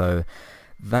born. So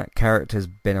that character's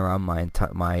been around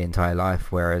my entire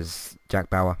life, whereas Jack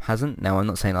Bauer hasn't. Now, I'm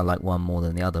not saying I like one more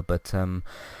than the other, but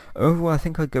overall, I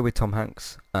think I'd go with Tom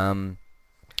Hanks.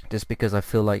 Just because I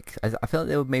feel like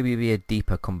there would maybe be a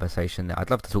deeper conversation there. I'd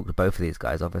love to talk to both of these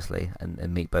guys, obviously,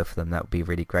 and meet both of them. That would be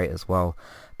really great as well.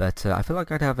 But I feel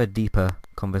like I'd have a deeper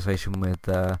conversation with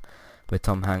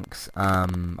Tom Hanks.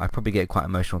 I'd probably get quite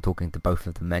emotional talking to both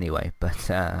of them anyway. But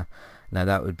no,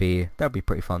 that would be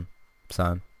pretty fun.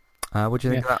 So. What do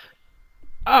you think of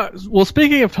that? Well,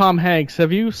 speaking of Tom Hanks,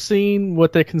 have you seen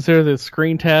what they consider the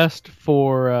screen test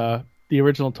for the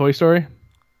original Toy Story?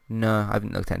 No, I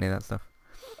haven't looked at any of that stuff.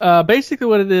 Basically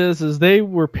what it is they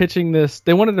were pitching this.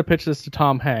 They wanted to pitch this to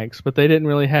Tom Hanks, but they didn't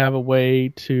really have a way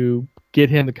to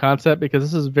get him the concept because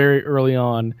this is very early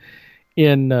on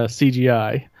in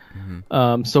CGI.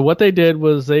 Mm-hmm. So what they did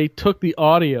was they took the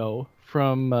audio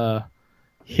from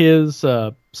his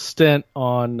stint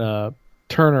on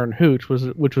Turner and Hooch,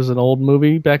 which was an old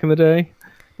movie back in the day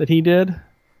that he did.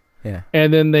 Yeah.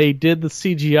 And then they did the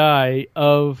CGI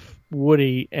of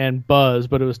Woody and Buzz,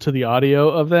 but it was to the audio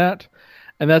of that.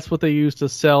 And that's what they used to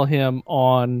sell him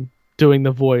on doing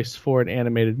the voice for an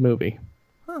animated movie.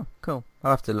 Oh, cool.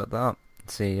 I'll have to look that up and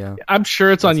see. I'm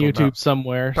sure it's on YouTube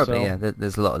somewhere. Probably, so. Yeah.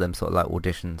 There's a lot of them sort of like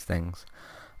auditions things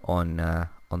on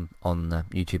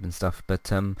YouTube and stuff.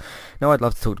 But no, I'd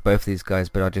love to talk to both of these guys,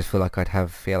 but I just feel like I'd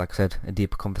have, like I said, a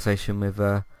deeper conversation with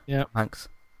Hanks.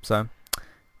 So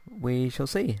we shall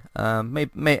see.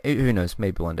 Maybe who knows?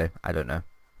 Maybe one day. I don't know.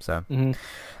 So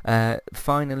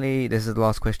finally, this is the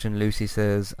last question. Lucy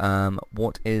says,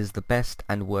 what is the best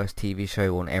and worst TV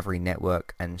show on every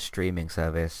network and streaming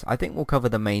service? I think we'll cover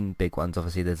the main big ones.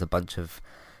 Obviously, there's a bunch of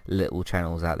little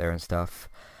channels out there and stuff.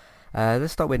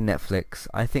 Let's start with Netflix.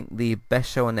 I think the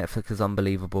best show on Netflix is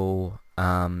Unbelievable,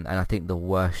 and I think the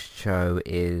worst show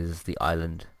is The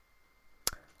Island.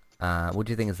 What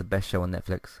do you think is the best show on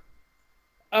Netflix?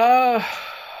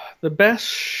 The best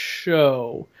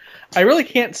show. I really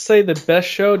can't say the best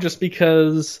show just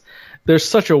because there's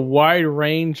such a wide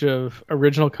range of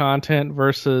original content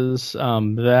versus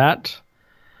that.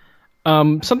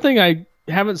 Something I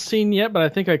haven't seen yet, but I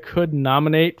think I could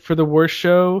nominate for the worst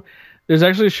show. There's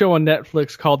actually a show on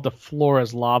Netflix called The Floor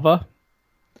is Lava,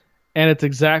 and it's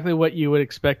exactly what you would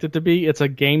expect it to be. It's a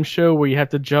game show where you have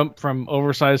to jump from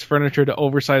oversized furniture to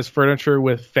oversized furniture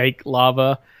with fake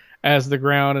lava as the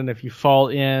ground, and if you fall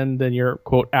in, then you're,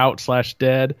 quote,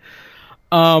 out/dead.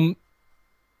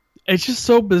 It's just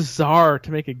so bizarre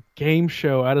to make a game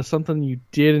show out of something you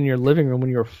did in your living room when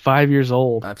you were 5 years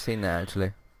old. I've seen that,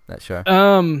 actually, that show.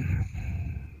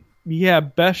 Yeah,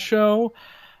 best show.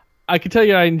 I can tell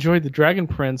you I enjoyed The Dragon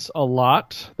Prince a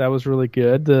lot. That was really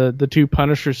good. The two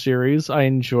Punisher series I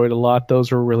enjoyed a lot.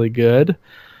 Those were really good.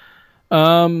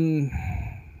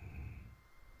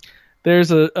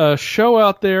 There's a show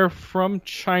out there from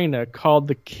China called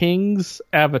The King's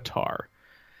Avatar.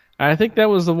 I think that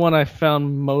was the one I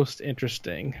found most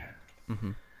interesting.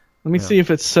 Mm-hmm. Let me see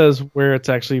if it says where it's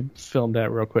actually filmed at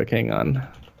real quick. Hang on.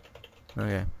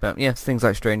 Okay, but yeah, things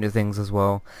like Stranger Things as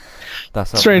well.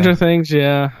 That's Stranger Things,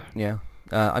 yeah. Yeah.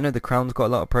 I know The Crown's got a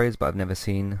lot of praise, but I've never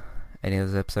seen any of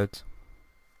those episodes.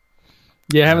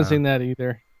 Yeah, I haven't seen that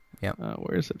either. Yeah.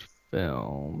 Where is it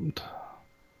filmed?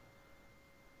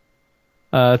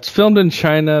 It's filmed in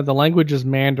China. The language is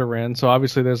Mandarin, so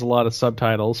obviously there's a lot of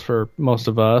subtitles for most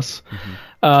of us.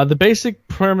 Mm-hmm. The basic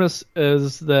premise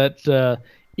is that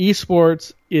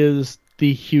esports is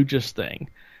the hugest thing.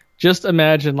 Just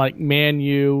imagine like Man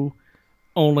U,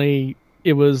 only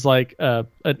it was like an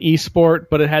esport,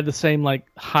 but it had the same like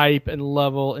hype and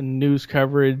level and news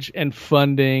coverage and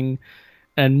funding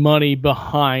and money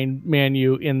behind Man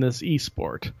U in this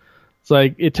esport. It's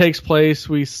like it takes place.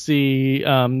 We see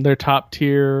their top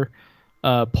tier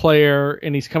player,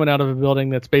 and he's coming out of a building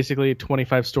that's basically a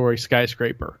 25-story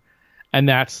skyscraper, and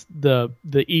that's the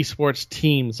esports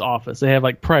team's office. They have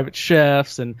like private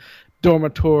chefs and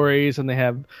dormitories, and they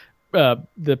have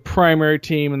the primary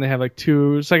team, and they have like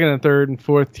second and third and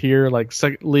fourth tier like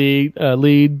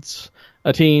leads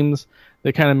teams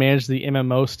that kind of manage the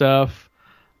MMO stuff.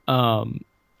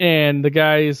 And the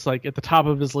guy's like at the top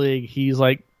of his league. He's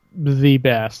like the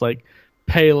best, like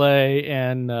Pele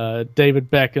and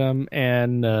David Beckham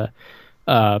and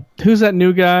who's that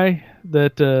new guy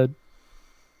that the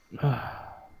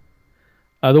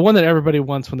one that everybody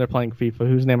wants when they're playing FIFA,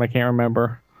 whose name I can't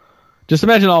remember. Just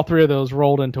imagine all three of those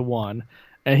rolled into one,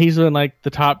 and he's been like the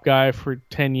top guy for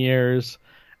 10 years,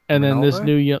 and then this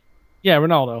new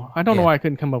Ronaldo. I don't know why I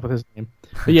couldn't come up with his name,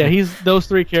 but yeah, he's those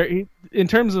three characters. In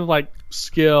terms of like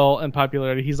skill and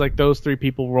popularity, he's like those three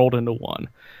people rolled into one.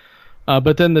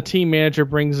 But then the team manager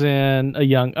brings in a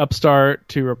young upstart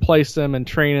to replace him and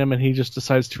train him, and he just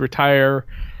decides to retire.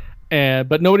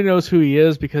 But nobody knows who he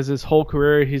is because his whole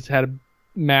career he's had a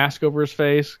mask over his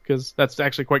face, because that's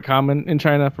actually quite common in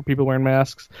China for people wearing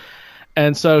masks.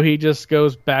 And so he just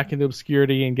goes back into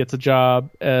obscurity and gets a job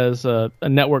as a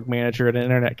network manager at an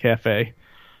internet cafe.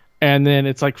 And then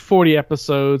it's like 40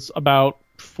 episodes, about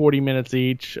 40 minutes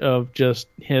each, of just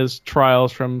his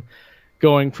trials from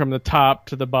going from the top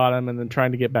to the bottom and then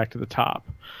trying to get back to the top.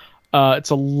 It's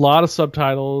a lot of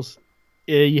subtitles.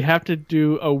 You have to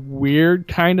do a weird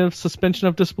kind of suspension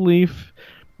of disbelief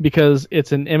because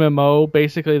it's an MMO.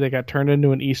 Basically, they got turned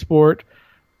into an esport.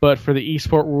 But for the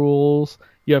esport rules,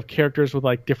 you have characters with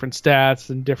like different stats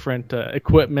and different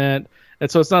equipment. And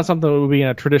so it's not something that would be in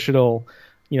a traditional,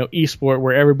 esport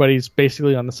where everybody's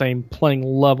basically on the same playing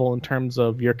level in terms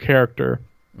of your character.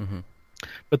 Mm-hmm.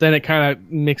 But then it kind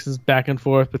of mixes back and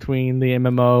forth between the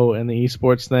MMO and the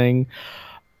esports thing.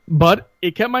 But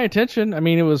it kept my attention. I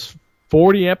mean, it was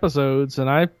 40 episodes, and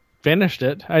I finished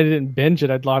it. I didn't binge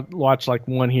it. I'd watch like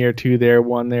one here, two there,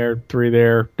 one there, three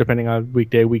there, depending on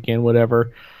weekday, weekend,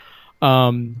 whatever.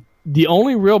 The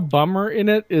only real bummer in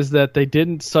it is that they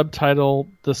didn't subtitle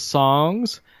the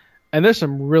songs, and there's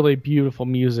some really beautiful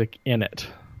music in it.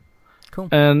 Cool.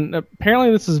 And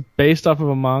apparently this is based off of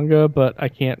a manga, but I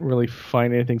can't really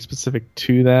find anything specific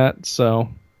to that. So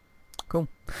cool.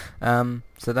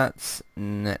 So that's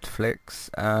Netflix.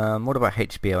 What about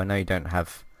HBO? I know you don't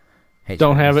have HBO.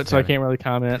 Don't have it, so I can't really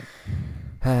comment.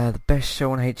 The best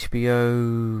show on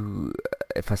HBO.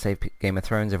 If I say Game of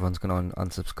Thrones, everyone's going to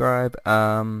unsubscribe.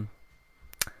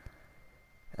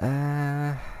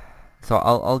 So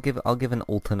I'll give an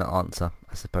alternate answer,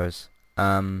 I suppose.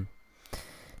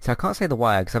 So I can't say The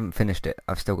Wire because I haven't finished it.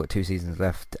 I've still got 2 seasons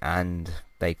left, and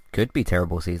they could be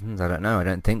terrible seasons. I don't know. I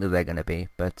don't think that they're going to be,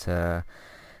 but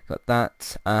got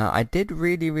that. I did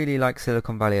really, really like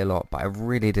Silicon Valley a lot, but I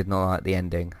really did not like the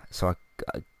ending. So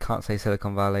I can't say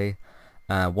Silicon Valley.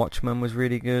 Watchmen was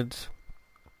really good.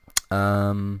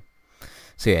 So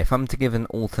yeah, if I'm to give an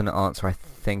alternate answer, I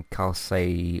think I'll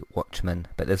say Watchmen.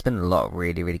 But there's been a lot of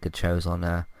really, really good shows on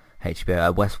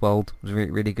HBO. Westworld was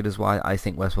really, really good as well. I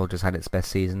think Westworld just had its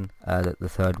best season, the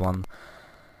third one.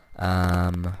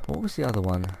 What was the other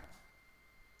one?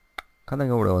 Can't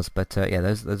think of what it was, but yeah,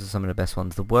 those are some of the best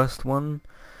ones. The worst one,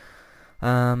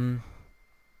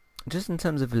 just in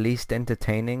terms of least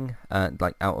entertaining,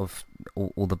 like out of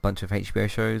all the bunch of HBO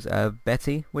shows,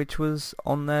 Betty, which was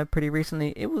on there pretty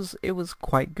recently, it was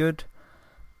quite good,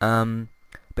 but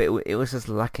it was just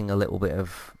lacking a little bit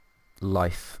of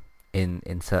life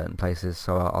in certain places,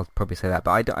 so I'll probably say that.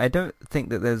 But I don't think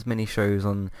that there's many shows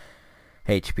on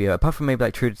HBO apart from maybe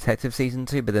like True Detective season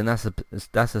 2, but then that's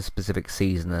a specific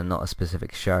season and not a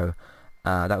specific show.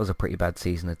 That was a pretty bad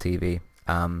season of TV.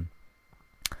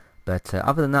 But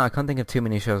other than that, I can't think of too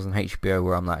many shows on HBO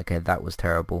where I'm like, okay, that was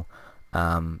terrible,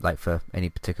 like for any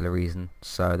particular reason.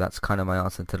 So that's kind of my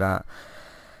answer to that.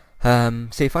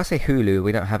 See, if I say Hulu,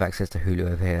 we don't have access to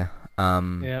Hulu over here.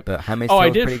 Yep. But Handmaid's Tale. Oh, I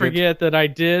did forget that I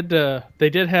did. They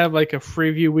did have like a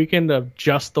Freeview weekend of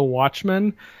just The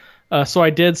Watchmen. So I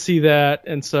did see that,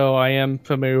 and so I am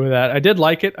familiar with that. I did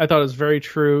like it. I thought it was very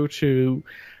true to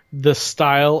the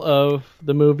style of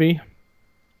the movie.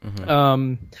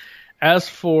 Mm-hmm. As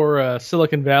for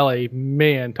Silicon Valley,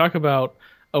 man, talk about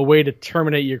a way to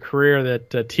terminate your career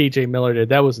that T.J. Miller did.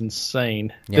 That was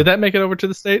insane. Yeah. Did that make it over to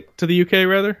the UK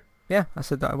rather? Yeah, I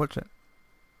said that. I watched it.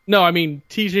 No, I mean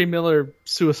T.J. Miller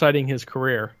suiciding his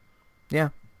career. Yeah.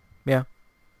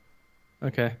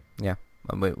 Okay. Yeah,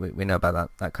 we know about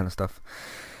that kind of stuff.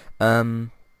 Yeah,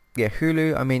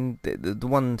 Hulu. I mean, the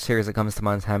one series that comes to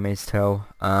mind is Handmaid's Tale.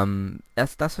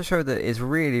 That's a show that is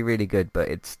really, really good, but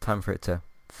it's time for it to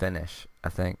finish, I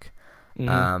think.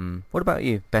 Mm-hmm. What about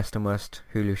you? Best and worst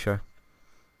Hulu show?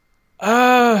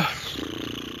 I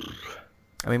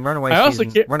mean,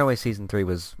 Runaway season 3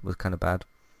 was kind of bad.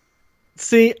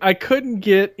 See, I couldn't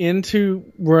get into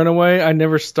Runaway. I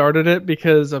never started it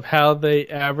because of how they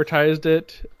advertised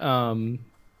it.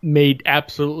 Made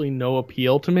absolutely no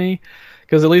appeal to me.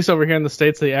 Because at least over here in the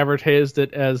States, they advertised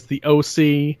it as the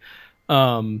OC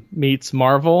meets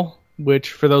Marvel.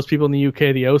 Which, for those people in the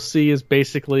UK, the OC is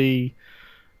basically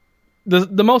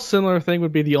the most similar thing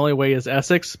would be The Only Way is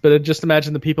Essex, but just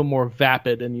imagine the people more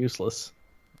vapid and useless.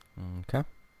 Okay.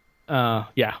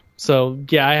 Yeah. So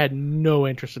yeah, I had no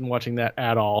interest in watching that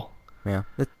at all. Yeah.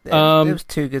 There was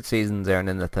 2 good seasons there, and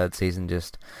then the third season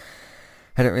just...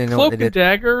 I don't really know what Cloak they and did.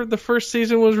 Dagger, the first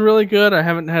season was really good. I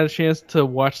haven't had a chance to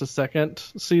watch the second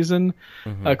season.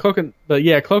 Cloak and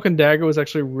Dagger was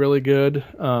actually really good.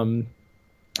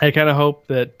 I kind of hope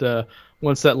that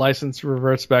once that license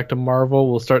reverts back to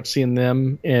Marvel, we'll start seeing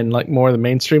them in like more of the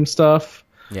mainstream stuff.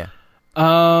 Yeah. What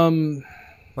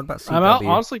about CW? I'm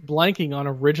honestly blanking on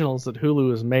originals that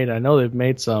Hulu has made. I know they've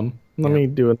made some. Let me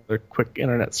do another quick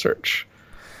internet search.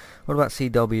 What about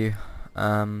CW?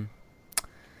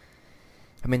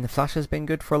 I mean, The Flash has been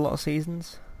good for a lot of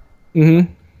seasons.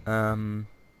 Mm-hmm.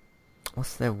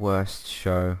 What's their worst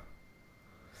show?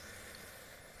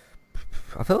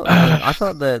 I felt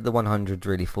the 100's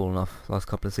really fallen off last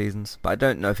couple of seasons, but I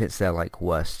don't know if it's their like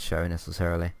worst show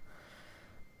necessarily.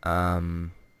 Probably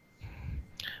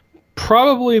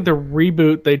the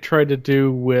reboot they tried to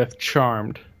do with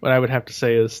Charmed, what I would have to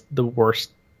say is the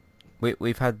worst.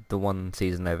 We've had the 1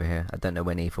 season over here. I don't know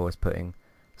when E4 is putting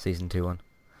season 2 on.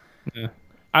 Yeah.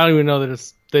 I don't even know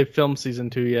that they've filmed season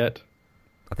 2 yet.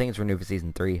 I think it's renewed for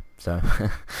season 3, so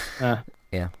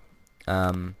yeah.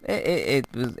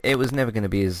 It was never going to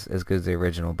be as good as the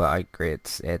original, but I agree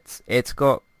it's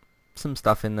got some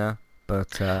stuff in there,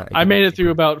 but I made it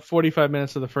through about 45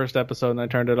 minutes of the first episode and I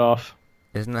turned it off.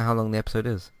 Isn't that how long the episode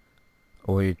is?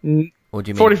 Or do you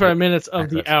mean 45 minutes of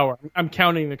the hour. I'm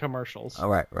counting the commercials. Oh,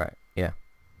 right, yeah.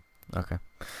 Okay.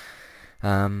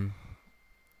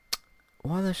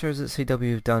 What other shows that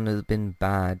CW have done have been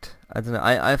bad? I don't know.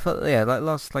 I felt, like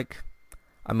last,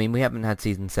 I mean, we haven't had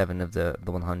season 7 of the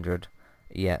 100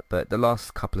 yet, but the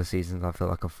last couple of seasons I feel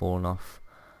like have fallen off.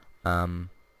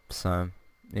 So,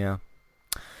 yeah.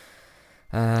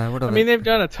 What I mean, they've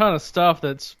done a ton of stuff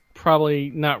that's probably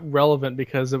not relevant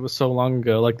because it was so long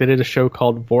ago. Like, they did a show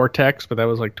called Vortex, but that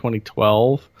was like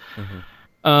 2012.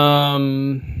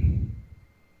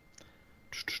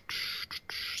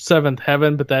 Seventh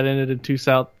Heaven, but that ended in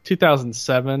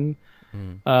 2007.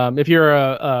 If you're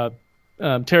a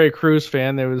Terry Crews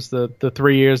fan, there was the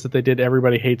 3 years that they did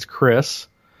Everybody Hates Chris.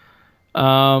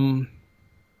 I'm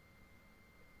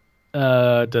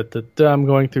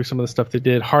going through some of the stuff they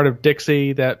did. Heart of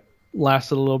Dixie, that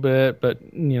lasted a little bit,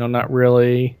 but not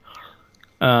really.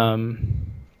 Life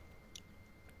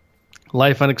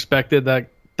Unexpected, that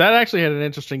actually had an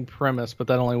interesting premise, but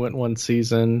that only went 1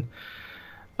 season.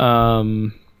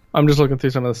 I'm just looking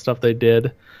through some of the stuff they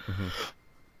did.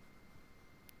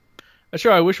 A show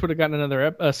I wish would have gotten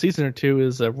another season or 2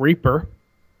 is Reaper.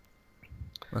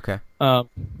 Okay. Yeah.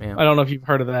 I don't know if you've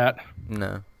heard of that.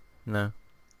 No.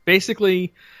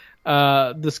 Basically,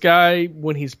 this guy,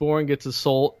 when he's born, gets his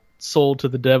soul sold to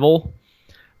the devil,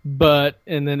 and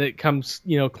then it comes,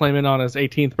 claiming on his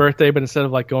 18th birthday, but instead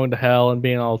of like going to hell and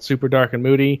being all super dark and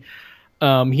moody,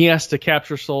 he has to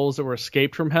capture souls that were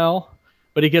escaped from hell.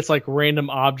 But he gets like random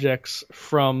objects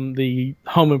from the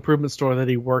home improvement store that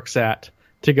he works at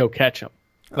to go catch them.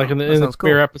 Like in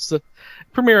the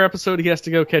premiere episode, he has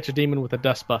to go catch a demon with a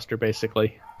dustbuster,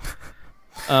 basically.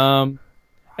 And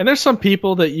there's some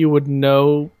people that you would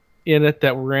know in it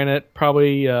that were in it.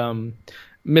 Probably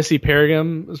Missy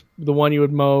Peregrine is the one you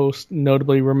would most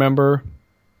notably remember.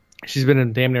 She's been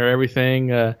in damn near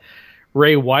everything.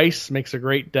 Ray Weiss makes a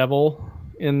great devil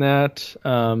in that.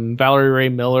 Valerie Ray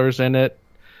Miller's in it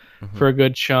for a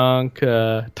good chunk.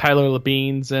 Tyler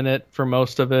Labine's in it for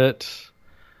most of it.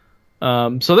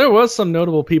 So there was some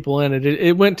notable people in it.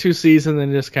 It went 2 seasons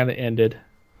and just kind of ended.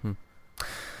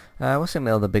 What's some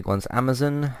of the other big ones?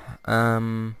 Amazon.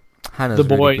 Hannah's The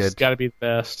Boys really good. got to be the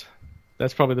best.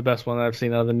 That's probably the best one that I've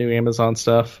seen out of the new Amazon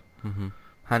stuff.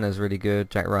 Hannah's really good.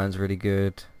 Jack Ryan's really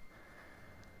good.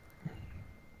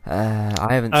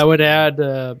 I would add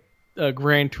a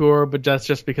Grand Tour, but that's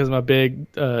just because I'm a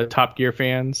big Top Gear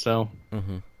fan. So.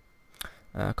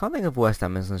 I can't think of worst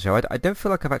Amazon show. I don't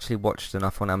feel like I've actually watched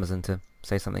enough on Amazon to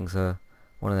say something's one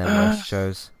of their worst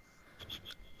shows.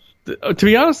 To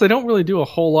be honest, they don't really do a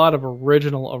whole lot of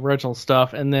original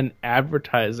stuff and then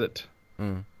advertise it.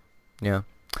 Yeah.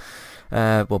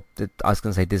 Well, I was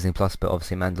going to say Disney Plus, but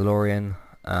obviously Mandalorian.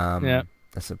 Yeah.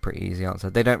 That's a pretty easy answer.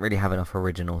 They don't really have enough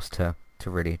originals to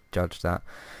really judge that.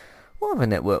 What other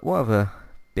network? What other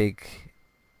big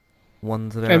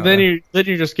ones that are and then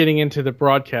you're just getting into the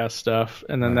broadcast stuff,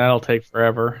 and then that'll take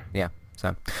forever. Yeah. So,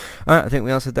 all right, I think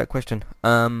we answered that question.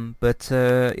 But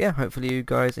yeah, hopefully you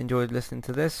guys enjoyed listening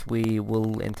to this. We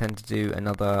will intend to do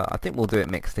another. I think we'll do it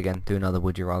mixed again. Do another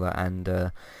Would You Rather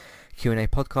and Q&A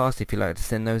podcast, if you'd like to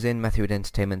send those in, Matthew at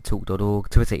entertainmenttalk.org,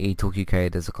 Twitter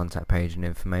eTalkUK, there's a contact page and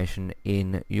information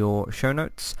in your show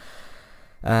notes.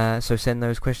 So send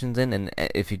those questions in, and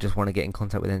if you just want to get in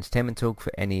contact with Entertainment Talk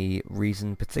for any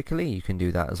reason particularly, you can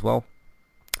do that as well.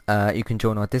 You can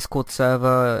join our Discord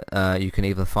server. You can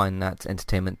either find that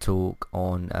Entertainment Talk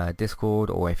on Discord,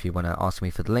 or if you want to ask me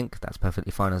for the link, that's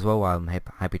perfectly fine as well. I'm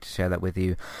happy to share that with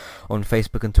you on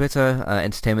Facebook and Twitter.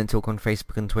 Entertainment Talk on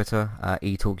Facebook and Twitter.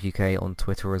 eTalkUK on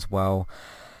Twitter as well.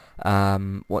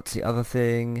 What's the other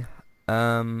thing?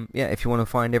 If you want to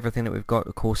find everything that we've got,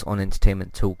 of course, on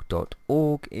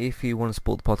entertainmenttalk.org. If you want to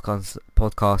support the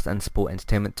podcast and support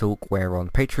Entertainment Talk, we're on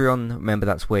Patreon. Remember,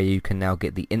 that's where you can now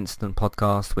get the instant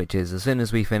podcast, which is as soon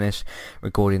as we finish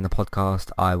recording the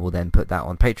podcast, I will then put that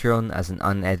on Patreon as an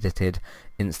unedited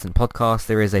instant podcast.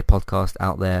 There is a podcast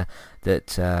out there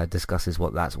that discusses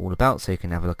what that's all about, so you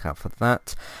can have a look out for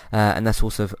that. And that's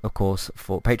also, of course,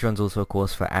 for Patreon's also, of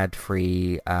course, for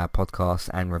ad-free podcasts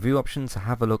and review options, so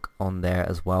have a look on there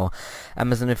as well.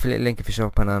 Amazon affiliate link, if you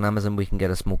shop on Amazon, we can get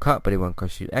a small cut, but it won't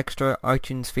cost you extra.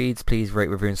 iTunes feeds, please rate,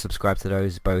 review, and subscribe to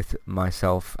those, both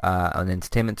myself on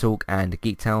Entertainment Talk and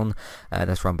Geektown.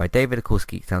 That's run by David, of course,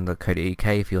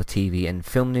 geektown.co.uk for your TV and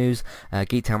film news.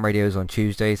 Geektown Radio's on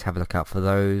Tuesdays, have a look out for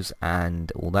those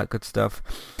and all that good stuff.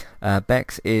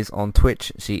 Bex is on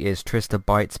Twitch. She is Trista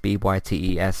Bytes,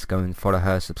 BYTES. Go and follow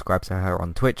her, subscribe to her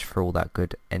on Twitch for all that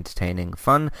good entertaining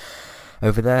fun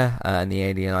over there, and the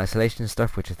Alien Isolation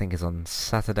stuff, which I think is on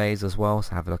Saturdays as well,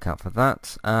 so have a look out for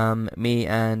that. Me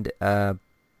and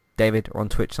David are on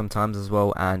Twitch sometimes as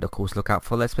well, and of course look out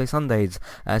for Let's Play Sundays.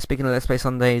 Speaking of Let's Play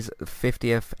Sundays, the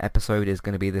 50th episode is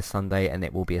going to be this Sunday, and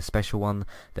it will be a special one.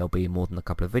 There'll be more than a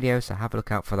couple of videos, so have a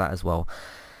look out for that as well.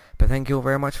 But thank you all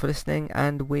very much for listening,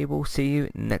 and we will see you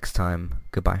next time.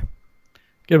 Goodbye.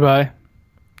 Goodbye.